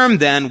 Stand firm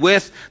then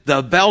with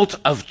the belt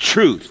of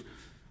truth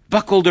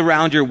buckled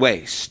around your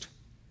waist.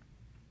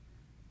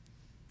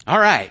 All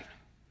right.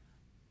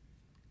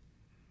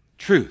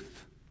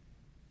 Truth.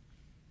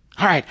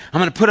 All right, I'm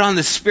going to put on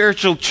the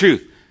spiritual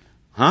truth.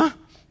 Huh?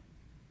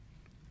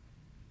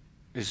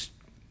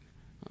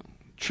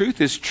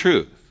 Truth is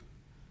truth.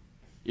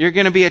 You're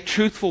going to be a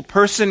truthful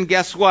person,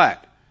 guess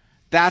what?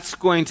 That's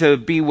going to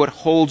be what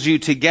holds you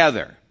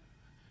together.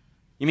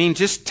 You mean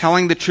just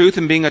telling the truth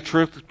and being a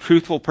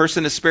truthful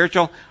person is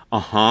spiritual?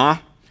 Uh-huh.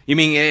 You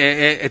mean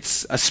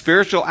it's a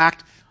spiritual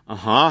act?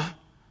 Uh-huh.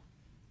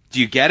 Do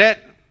you get it?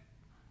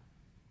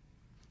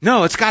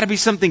 No, it's got to be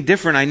something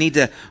different. I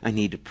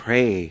need to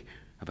pray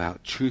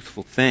about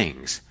truthful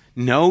things.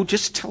 No,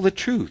 just tell the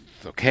truth,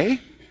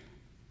 okay?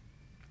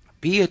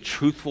 Be a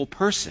truthful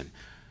person.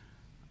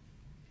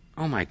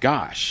 Oh my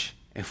gosh,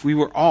 if we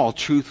were all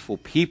truthful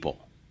people,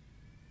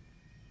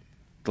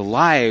 the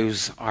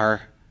lives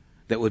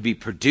that would be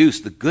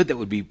produced, the good that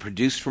would be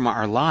produced from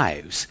our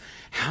lives,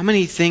 how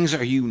many things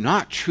are you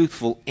not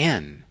truthful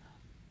in?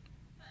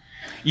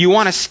 You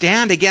want to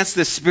stand against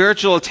this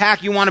spiritual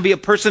attack? You want to be a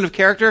person of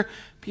character?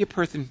 Be a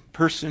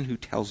person who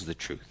tells the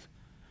truth.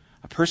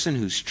 A person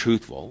who's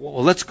truthful.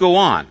 Well, let's go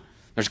on.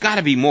 There's got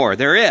to be more.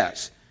 There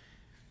is.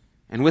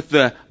 And with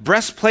the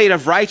breastplate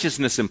of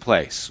righteousness in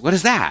place, what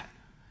is that?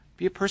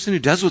 Be a person who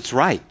does what's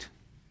right.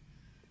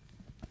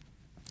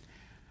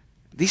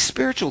 These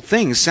spiritual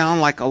things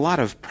sound like a lot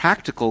of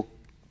practical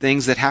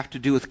things that have to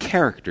do with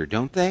character,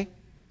 don't they?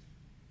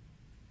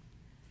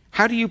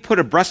 How do you put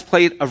a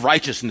breastplate of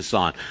righteousness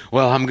on?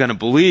 Well, I'm going to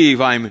believe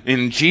I'm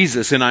in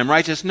Jesus and I'm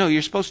righteous. No,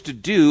 you're supposed to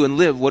do and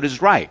live what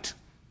is right.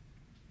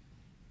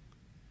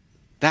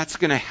 That's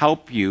going to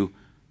help you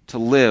to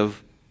live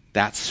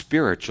that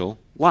spiritual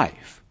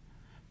life.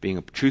 Being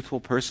a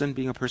truthful person,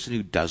 being a person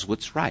who does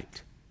what's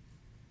right.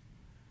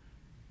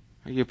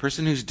 Are you a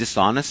person who's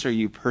dishonest? Are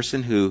you a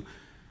person who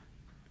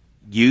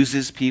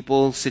uses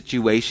people,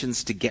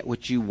 situations to get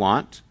what you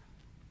want?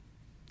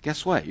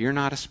 Guess what? You're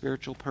not a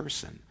spiritual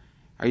person.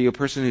 Are you a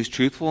person who's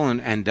truthful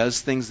and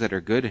does things that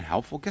are good and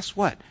helpful? Guess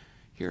what?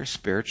 You're a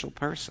spiritual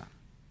person.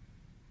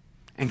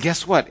 And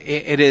guess what?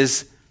 It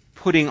is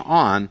putting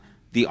on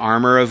the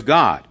armor of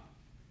God.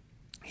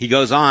 He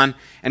goes on,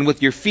 and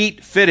with your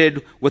feet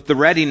fitted with the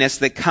readiness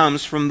that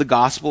comes from the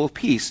gospel of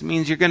peace. It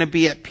means you're going to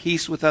be at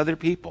peace with other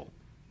people.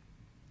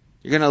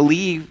 You're going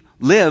to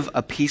live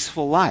a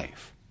peaceful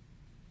life.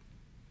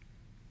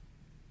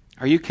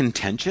 Are you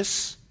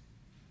contentious?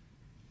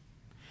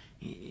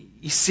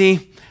 You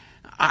see,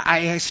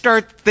 I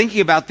start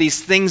thinking about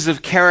these things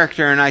of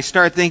character, and I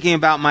start thinking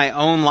about my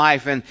own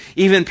life, and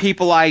even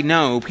people I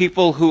know,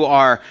 people who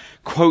are,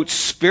 quote,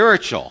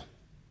 spiritual,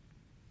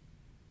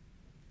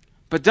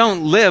 but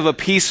don't live a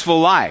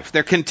peaceful life.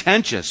 They're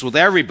contentious with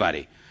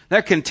everybody.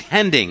 They're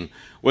contending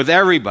with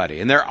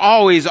everybody. And they're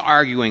always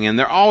arguing and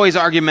they're always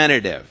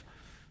argumentative.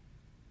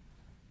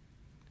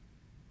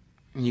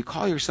 And you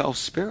call yourself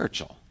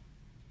spiritual.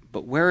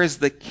 But where is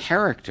the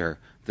character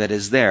that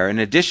is there? In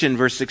addition,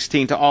 verse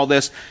 16, to all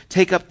this,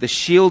 take up the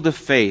shield of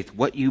faith,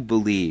 what you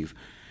believe,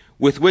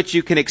 with which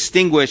you can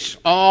extinguish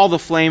all the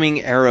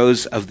flaming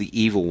arrows of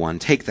the evil one.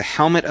 Take the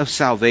helmet of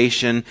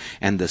salvation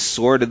and the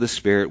sword of the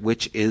Spirit,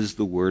 which is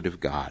the Word of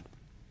God.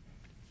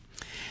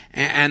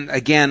 And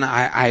again,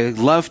 I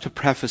love to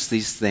preface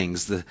these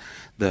things.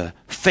 The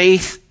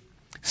faith,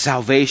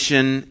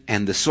 salvation,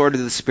 and the sword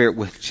of the Spirit,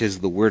 which is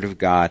the Word of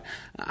God.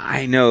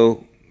 I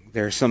know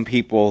there are some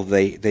people,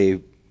 they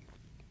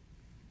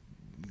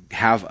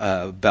have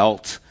a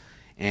belt,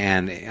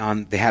 and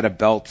they had a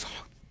belt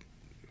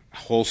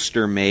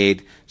holster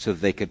made so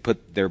that they could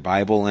put their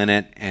Bible in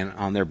it, and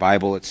on their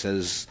Bible it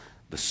says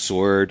the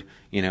sword,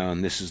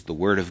 and this is the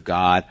Word of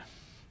God.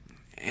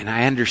 And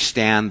I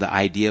understand the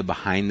idea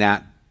behind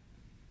that,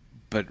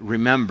 but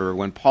remember,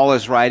 when Paul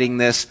is writing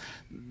this,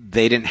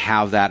 they didn't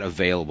have that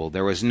available.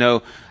 There was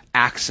no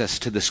access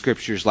to the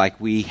Scriptures like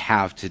we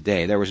have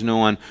today. There was no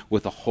one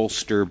with a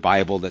holster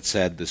Bible that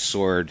said the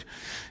sword,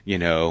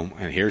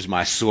 and here's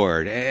my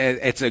sword.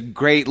 It's a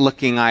great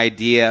looking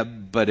idea,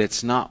 but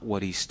it's not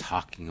what he's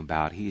talking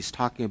about. He's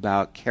talking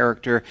about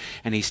character,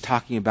 and he's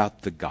talking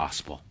about the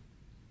gospel.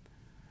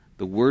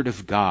 The Word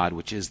of God,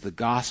 which is the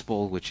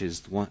gospel, which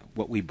is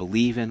what we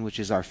believe in, which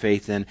is our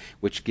faith in,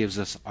 which gives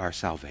us our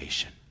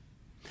salvation.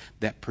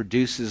 That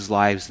produces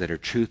lives that are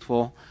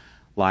truthful,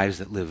 lives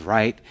that live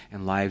right,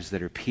 and lives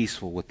that are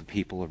peaceful with the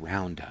people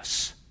around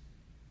us.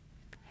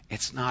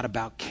 It's not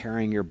about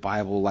carrying your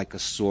Bible like a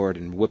sword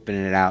and whipping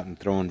it out and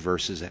throwing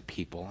verses at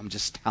people. I'm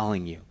just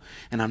telling you.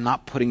 And I'm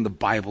not putting the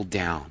Bible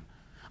down.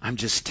 I'm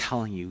just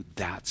telling you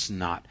that's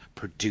not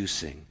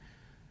producing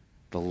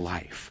the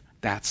life.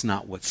 That's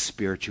not what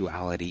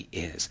spirituality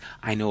is.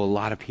 I know a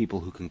lot of people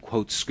who can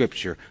quote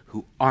Scripture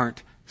who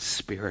aren't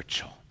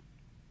spiritual.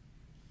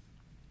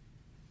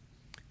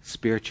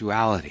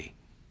 Spirituality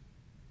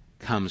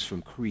comes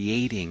from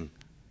creating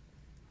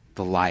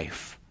the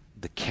life,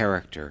 the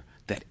character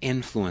that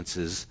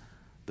influences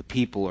the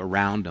people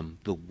around them,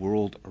 the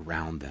world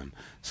around them,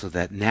 so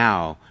that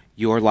now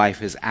your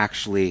life is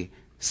actually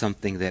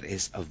something that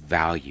is of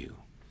value.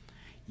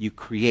 You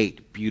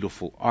create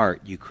beautiful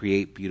art, you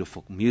create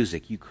beautiful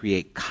music, you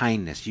create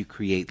kindness, you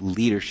create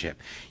leadership,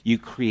 you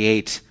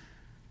create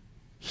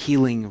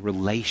healing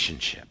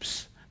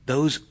relationships.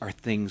 Those are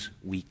things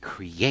we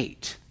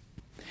create.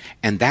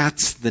 And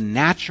that's the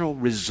natural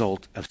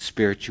result of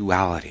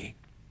spirituality.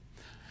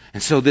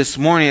 And so this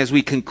morning, as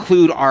we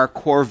conclude our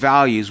core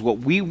values, what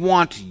we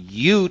want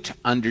you to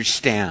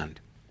understand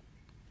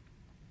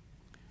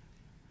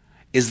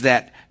is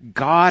that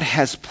God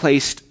has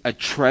placed a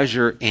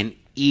treasure in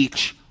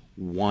each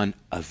one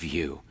of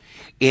you.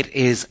 It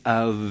is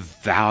of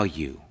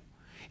value.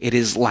 It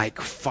is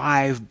like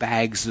 5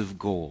 bags of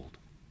gold.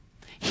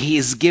 He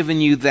has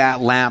given you that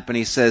lamp, and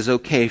he says,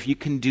 okay, if you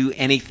can do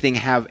anything,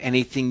 have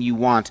anything you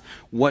want,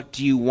 what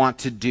do you want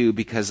to do?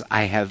 Because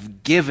I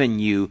have given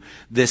you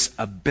this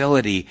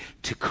ability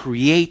to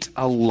create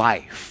a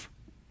life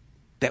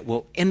that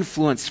will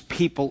influence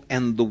people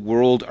and the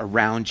world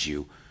around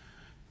you.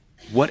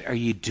 What are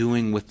you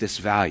doing with this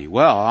value?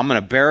 Well, I'm going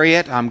to bury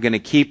it, I'm going to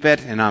keep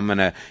it, and I'm going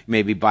to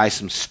maybe buy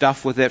some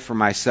stuff with it for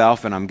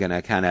myself, and I'm going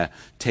to kind of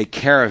take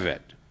care of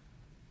it.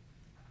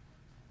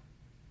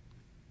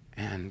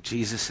 And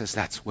Jesus says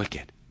that's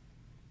wicked.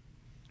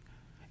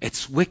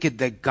 It's wicked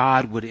that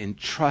God would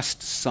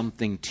entrust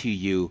something to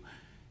you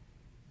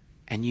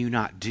and you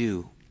not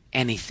do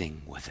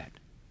anything with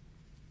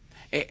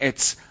it.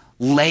 It's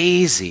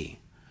lazy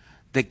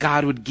that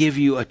God would give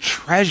you a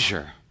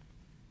treasure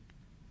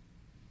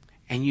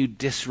and you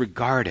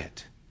disregard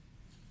it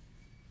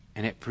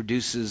and it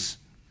produces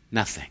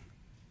nothing.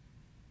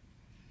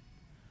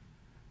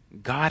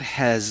 God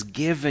has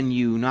given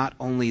you not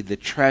only the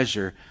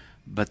treasure,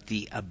 but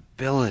the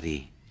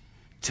ability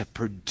to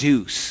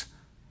produce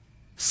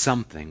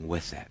something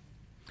with it.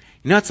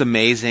 You know what's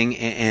amazing?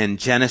 In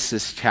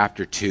Genesis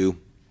chapter 2,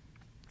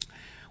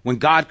 when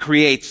God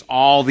creates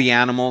all the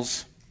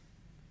animals,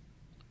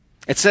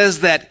 it says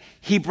that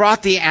he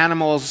brought the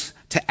animals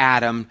to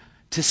Adam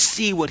to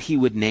see what he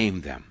would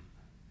name them.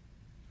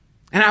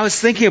 And I was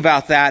thinking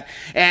about that,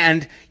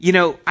 and,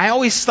 I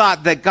always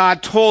thought that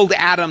God told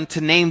Adam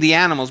to name the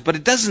animals, but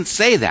it doesn't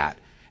say that.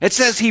 It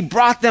says he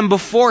brought them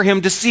before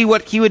him to see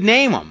what he would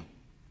name them.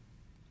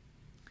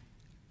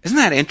 Isn't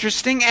that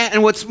interesting?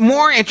 And what's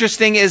more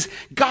interesting is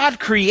God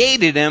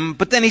created him,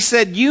 but then he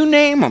said, you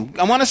name them.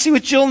 I want to see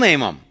what you'll name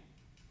them.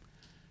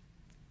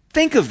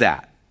 Think of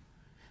that.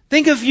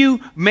 Think if you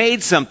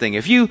made something.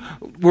 If you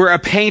were a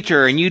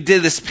painter and you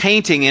did this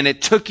painting and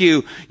it took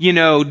you,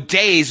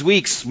 days,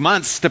 weeks,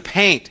 months to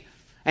paint,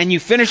 and you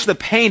finished the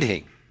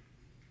painting,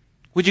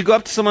 would you go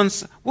up to someone and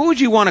say, what would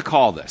you want to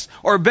call this?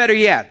 Or better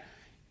yet,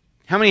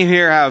 how many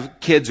here have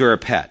kids or a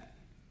pet?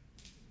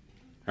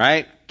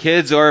 Right?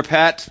 Kids or a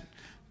pet?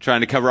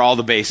 Trying to cover all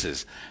the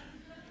bases.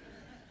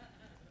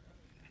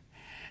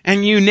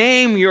 And you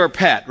name your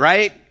pet,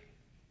 right?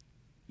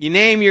 You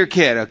name your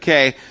kid,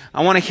 okay?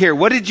 I want to hear,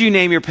 what did you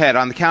name your pet?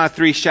 On the count of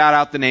 3, shout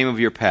out the name of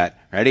your pet.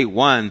 Ready?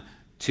 1,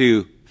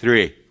 2,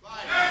 3.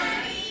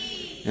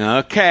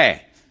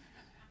 Okay.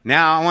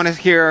 Now I want to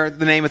hear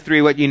the name of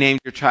 3, what you named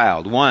your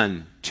child.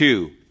 1,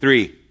 2,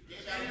 3.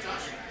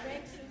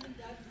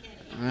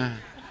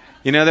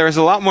 There was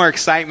a lot more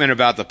excitement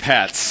about the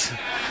pets.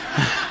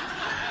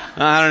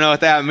 I don't know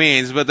what that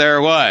means, but there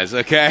it was,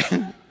 okay?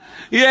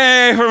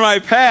 Yay for my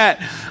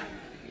pet!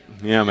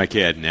 Yeah, my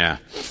kid, yeah.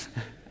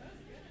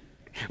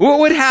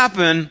 What would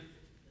happen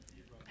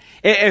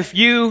if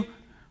you,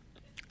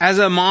 as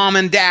a mom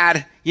and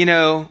dad,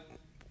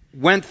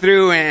 went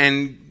through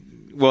and,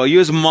 you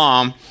as a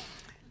mom,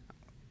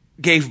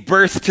 gave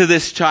birth to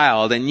this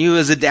child, and you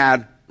as a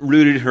dad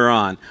rooted her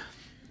on.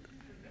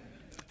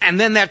 And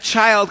then that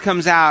child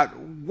comes out,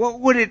 what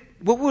would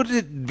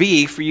it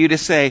be for you to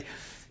say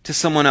to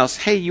someone else,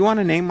 hey, you want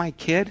to name my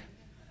kid?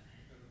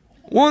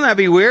 Won't that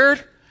be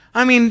weird?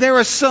 I mean, there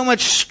was so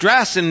much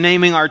stress in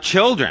naming our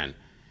children.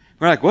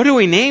 We're like, what do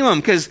we name them?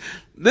 Because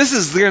this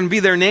is going to be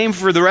their name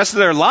for the rest of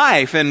their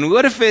life. And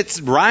what if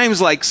it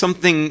rhymes like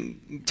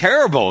something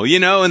terrible,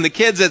 and the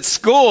kids at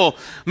school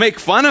make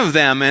fun of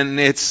them, and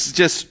it's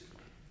just...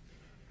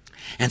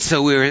 And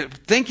so we were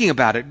thinking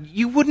about it.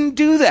 You wouldn't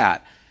do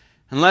that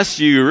unless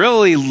you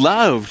really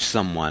loved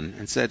someone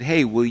and said,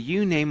 hey, will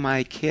you name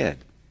my kid?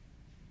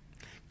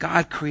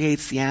 God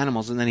creates the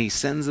animals, and then he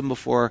sends them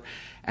before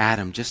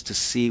Adam just to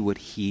see what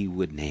he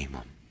would name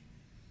them.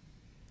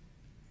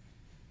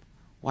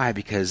 Why?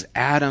 Because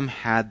Adam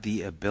had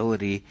the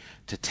ability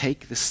to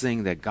take this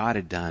thing that God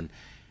had done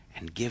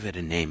and give it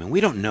a name. And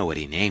we don't know what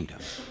he named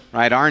them,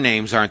 right? Our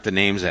names aren't the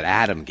names that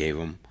Adam gave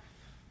them.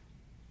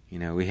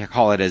 We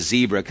call it a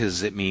zebra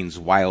because it means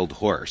wild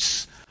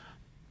horse.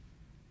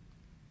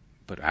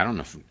 But I don't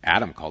know if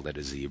Adam called it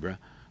a zebra.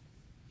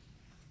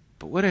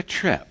 But what a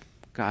trip.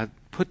 God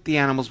put the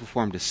animals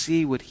before him to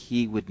see what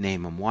he would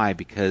name them. Why?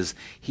 Because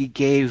he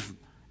gave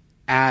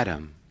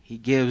Adam, he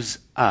gives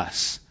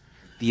us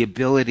the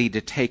ability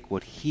to take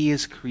what he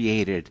has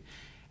created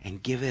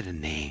and give it a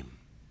name,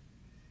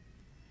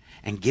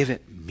 and give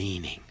it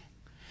meaning,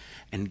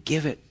 and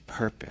give it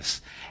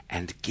purpose,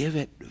 and give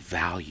it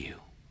value.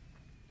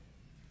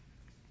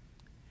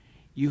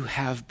 You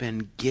have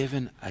been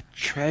given a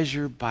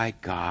treasure by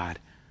God,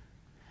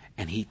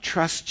 and he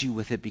trusts you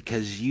with it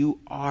because you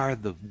are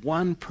the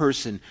one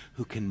person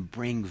who can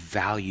bring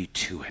value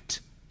to it.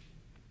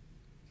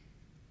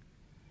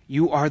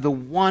 You are the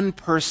one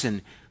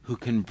person who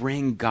can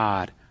bring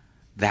God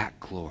that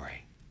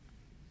glory.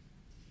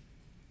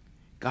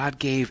 God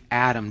gave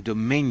Adam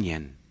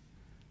dominion.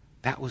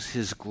 That was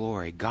his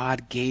glory.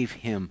 God gave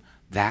him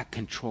that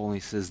control.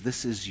 He says,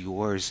 this is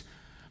yours.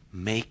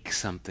 Make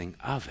something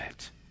of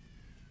it.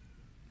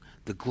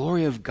 The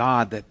glory of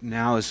God that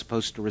now is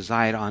supposed to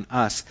reside on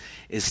us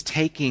is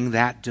taking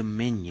that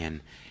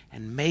dominion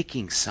and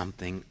making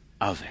something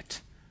of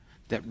it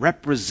that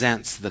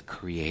represents the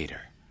Creator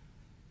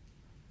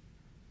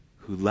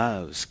who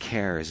loves,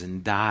 cares,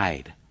 and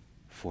died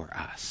for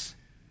us.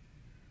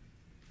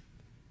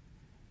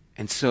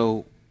 And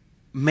so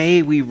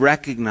may we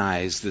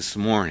recognize this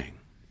morning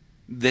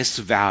this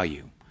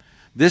value.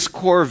 This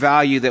core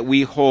value that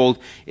we hold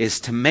is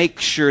to make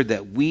sure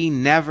that we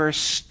never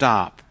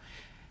stop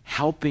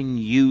helping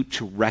you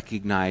to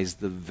recognize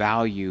the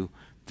value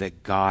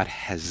that God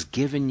has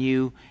given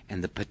you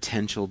and the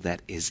potential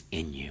that is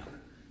in you.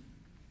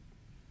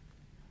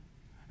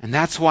 And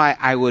that's why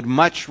I would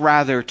much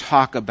rather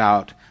talk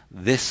about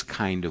this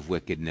kind of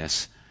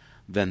wickedness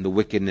than the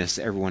wickedness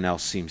everyone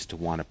else seems to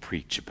want to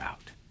preach about.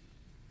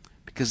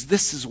 Because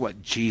this is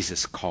what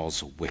Jesus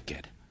calls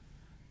wicked.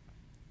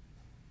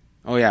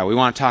 Oh yeah, we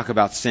want to talk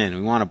about sin.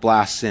 We want to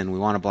blast sin. We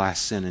want to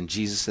blast sin. And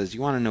Jesus says,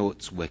 you want to know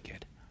what's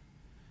wicked?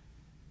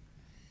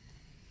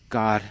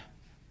 God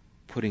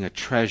putting a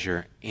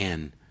treasure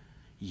in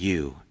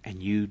you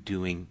and you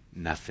doing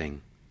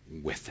nothing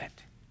with it.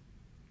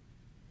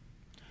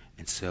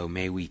 And so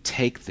may we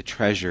take the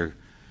treasure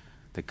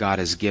that God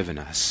has given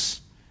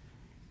us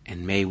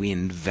and may we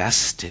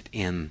invest it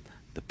in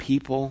the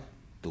people,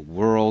 the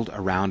world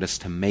around us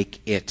to make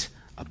it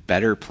a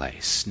better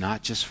place,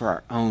 not just for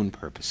our own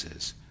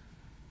purposes,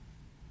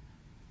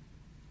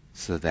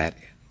 so that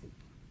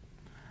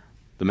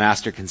the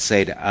Master can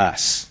say to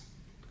us,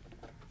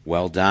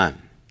 well done.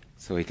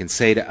 So he can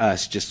say to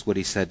us just what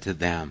he said to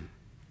them.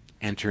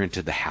 Enter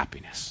into the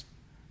happiness.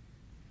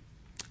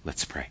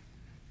 Let's pray.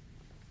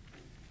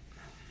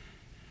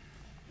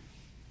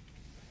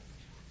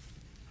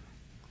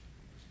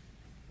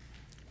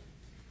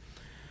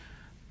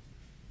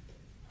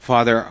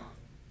 Father,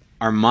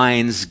 our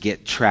minds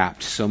get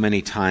trapped so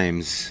many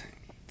times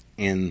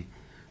in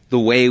the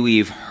way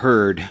we've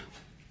heard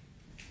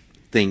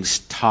things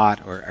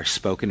taught or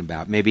spoken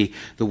about. Maybe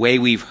the way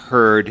we've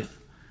heard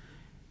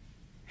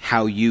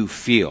how you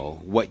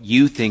feel, what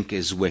you think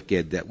is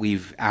wicked, that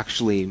we've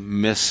actually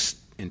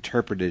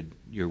misinterpreted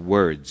your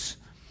words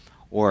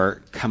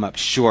or come up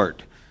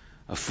short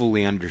of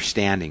fully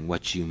understanding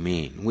what you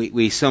mean.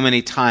 We so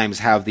many times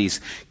have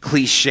these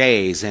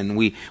cliches and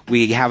we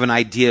have an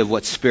idea of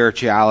what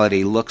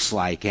spirituality looks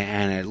like,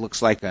 and it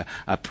looks like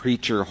a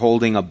preacher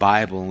holding a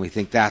Bible and we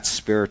think that's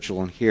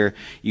spiritual, and here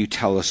you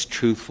tell us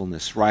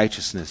truthfulness,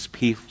 righteousness,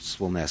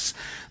 peacefulness,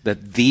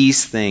 that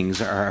these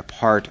things are a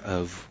part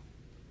of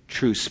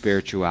true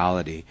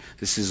spirituality.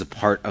 This is a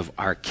part of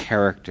our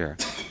character.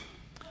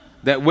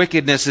 That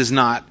wickedness is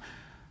not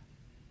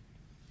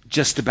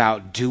just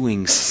about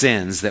doing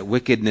sins, that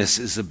wickedness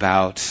is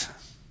about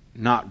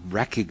not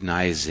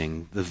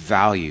recognizing the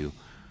value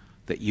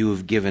that you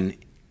have given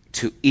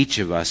to each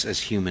of us as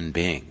human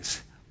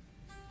beings.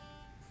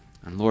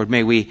 And Lord,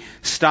 may we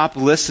stop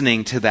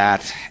listening to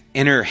that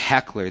inner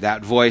heckler,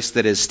 that voice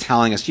that is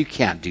telling us, you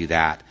can't do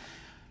that.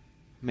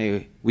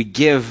 May we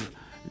give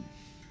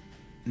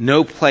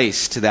no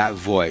place to that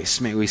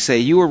voice. May we say,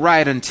 you were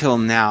right until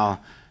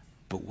now,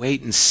 but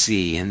wait and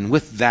see. And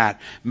with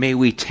that, may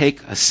we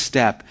take a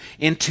step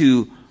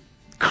into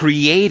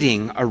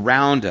creating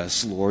around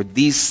us, Lord,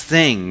 these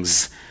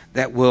things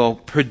that will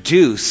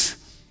produce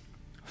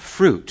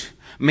fruit.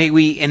 May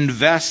we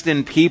invest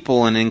in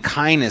people and in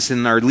kindness,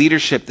 in our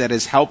leadership that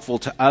is helpful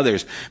to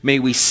others. May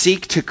we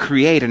seek to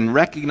create and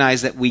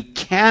recognize that we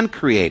can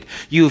create.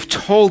 You have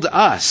told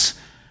us,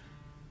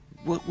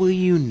 what will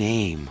you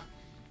name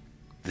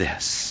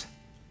this?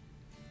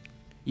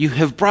 You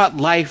have brought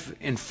life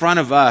in front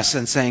of us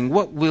and saying,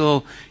 what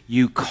will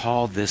you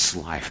call this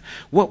life?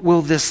 What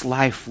will this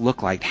life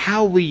look like?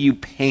 How will you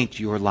paint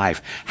your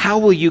life? How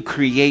will you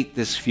create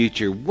this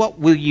future? What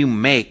will you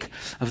make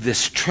of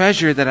this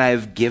treasure that I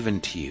have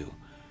given to you?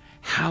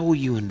 How will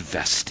you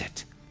invest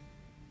it?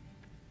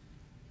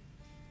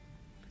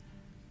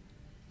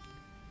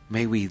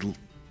 May we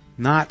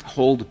not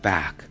hold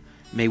back.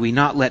 May we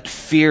not let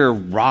fear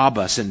rob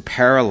us and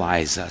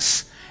paralyze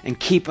us and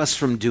keep us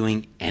from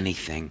doing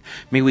anything.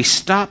 May we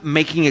stop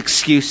making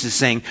excuses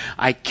saying,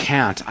 I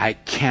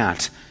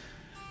can't.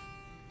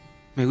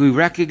 May we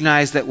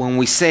recognize that when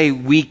we say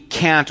we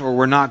can't or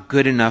we're not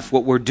good enough,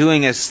 what we're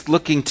doing is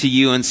looking to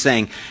you and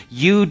saying,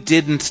 you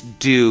didn't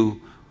do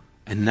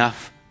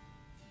enough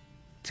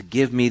to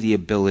give me the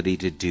ability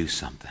to do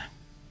something.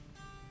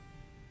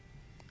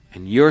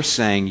 And you're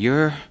saying,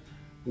 you're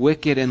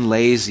wicked and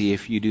lazy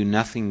if you do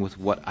nothing with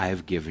what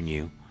I've given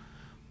you.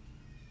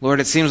 Lord,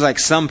 it seems like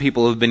some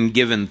people have been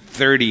given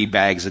 30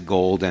 bags of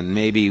gold and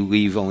maybe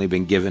we've only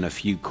been given a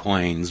few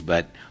coins,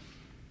 but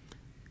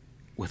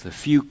with a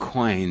few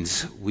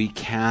coins we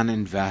can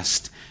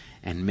invest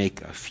and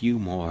make a few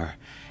more,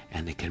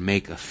 and it can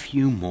make a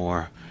few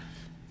more.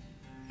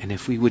 And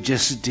if we would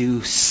just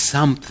do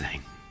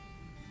something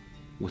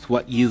with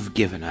what you've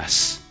given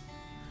us,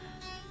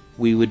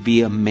 we would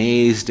be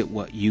amazed at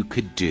what you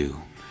could do,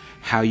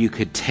 how you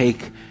could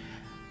take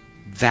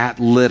that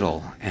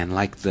little, and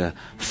like the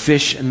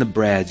fish and the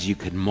breads, you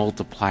could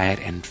multiply it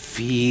and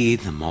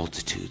feed the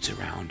multitudes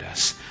around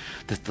us.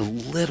 That the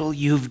little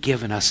you've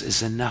given us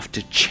is enough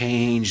to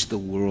change the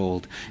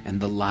world and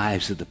the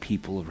lives of the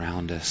people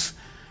around us.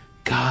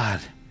 God,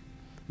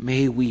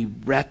 may we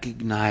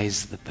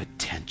recognize the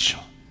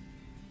potential.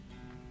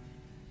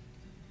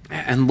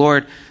 And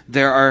Lord,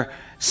 there are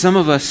some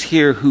of us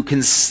here who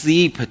can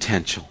see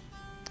potential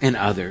in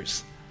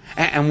others.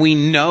 And we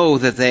know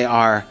that they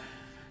are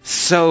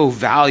so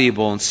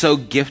valuable and so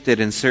gifted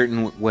in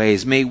certain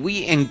ways. May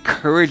we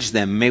encourage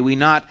them. May we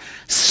not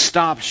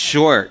stop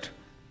short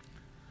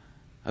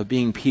of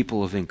being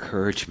people of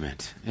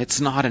encouragement.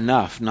 It's not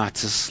enough not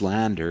to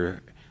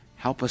slander.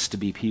 Help us to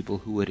be people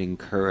who would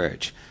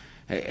encourage.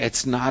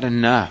 It's not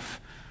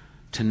enough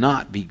to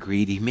not be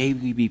greedy. May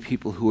we be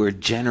people who are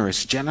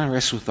generous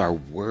with our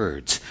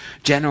words,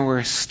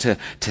 generous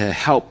to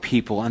help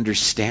people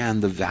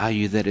understand the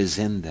value that is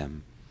in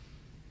them.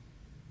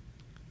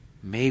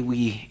 May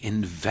we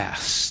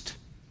invest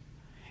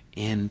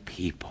in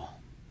people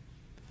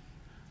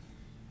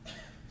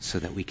so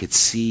that we could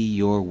see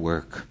your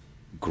work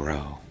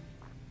grow,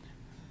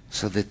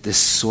 so that this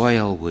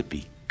soil would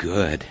be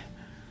good,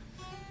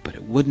 but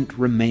it wouldn't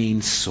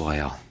remain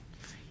soil.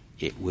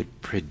 It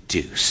would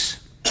produce.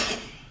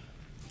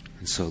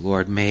 And so,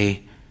 Lord,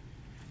 may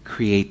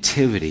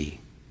creativity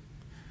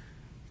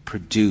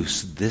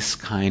produce this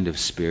kind of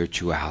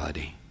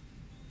spirituality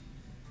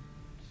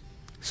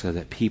so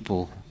that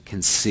people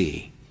can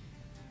see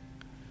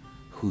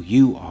who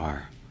you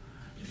are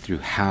through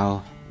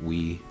how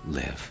we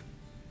live.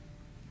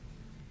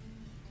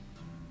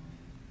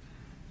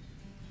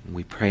 And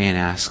we pray and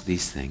ask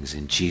these things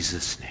in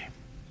Jesus' name.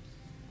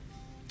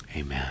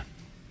 Amen.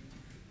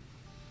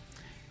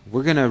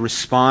 We're going to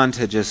respond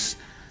to just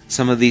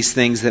some of these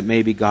things that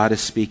maybe God is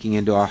speaking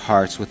into our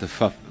hearts with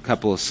a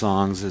couple of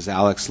songs as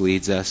Alex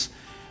leads us.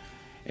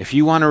 If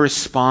you want to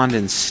respond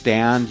and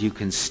stand, you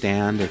can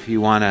stand. If you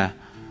want to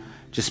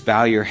just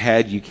bow your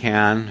head, you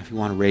can. If you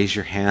want to raise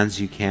your hands,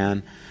 you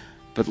can.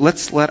 But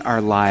let's let our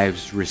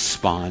lives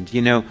respond.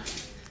 You know,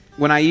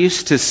 when I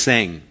used to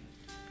sing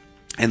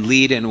and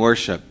lead in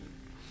worship,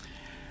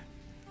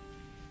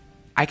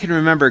 I can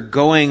remember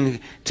going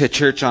to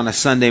church on a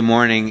Sunday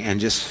morning and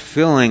just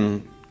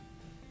feeling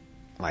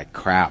like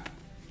crap,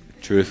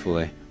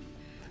 truthfully.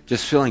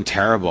 Just feeling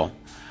terrible.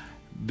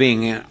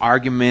 Being in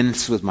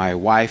arguments with my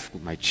wife,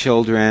 with my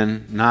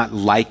children, not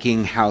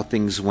liking how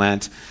things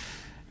went.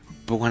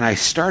 But when I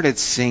started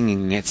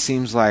singing, it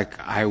seems like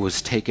I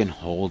was taking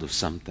hold of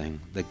something,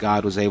 that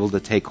God was able to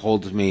take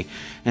hold of me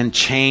and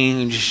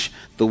change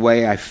the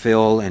way I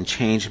feel and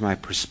change my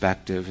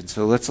perspective. And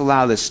so let's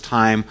allow this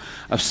time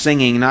of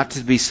singing not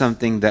to be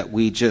something that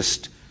we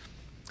just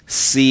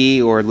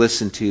see or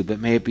listen to, but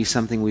may it be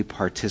something we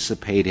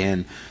participate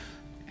in.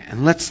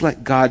 And let's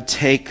let God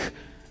take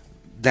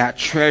that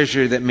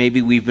treasure that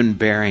maybe we've been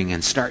bearing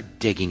and start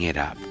digging it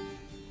up.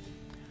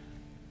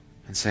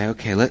 And say,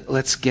 okay,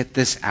 let's get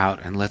this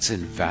out and let's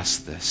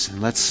invest this. And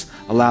let's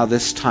allow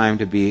this time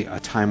to be a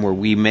time where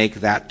we make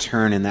that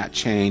turn and that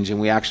change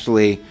and we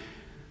actually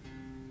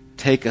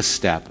take a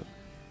step.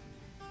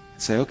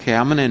 And say, okay,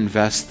 I'm going to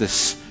invest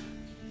this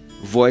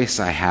voice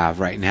I have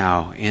right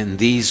now in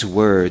these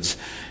words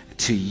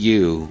to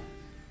you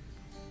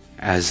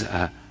as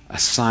a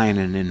sign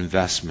and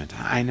investment.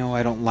 I know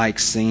I don't like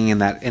singing,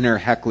 and that inner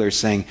heckler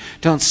saying,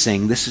 don't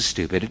sing, this is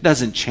stupid, it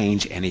doesn't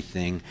change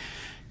anything.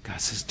 God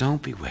says,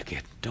 don't be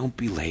wicked, don't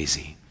be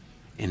lazy,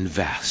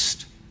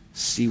 invest,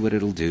 see what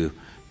it'll do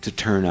to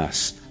turn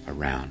us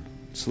around.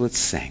 So let's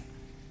sing.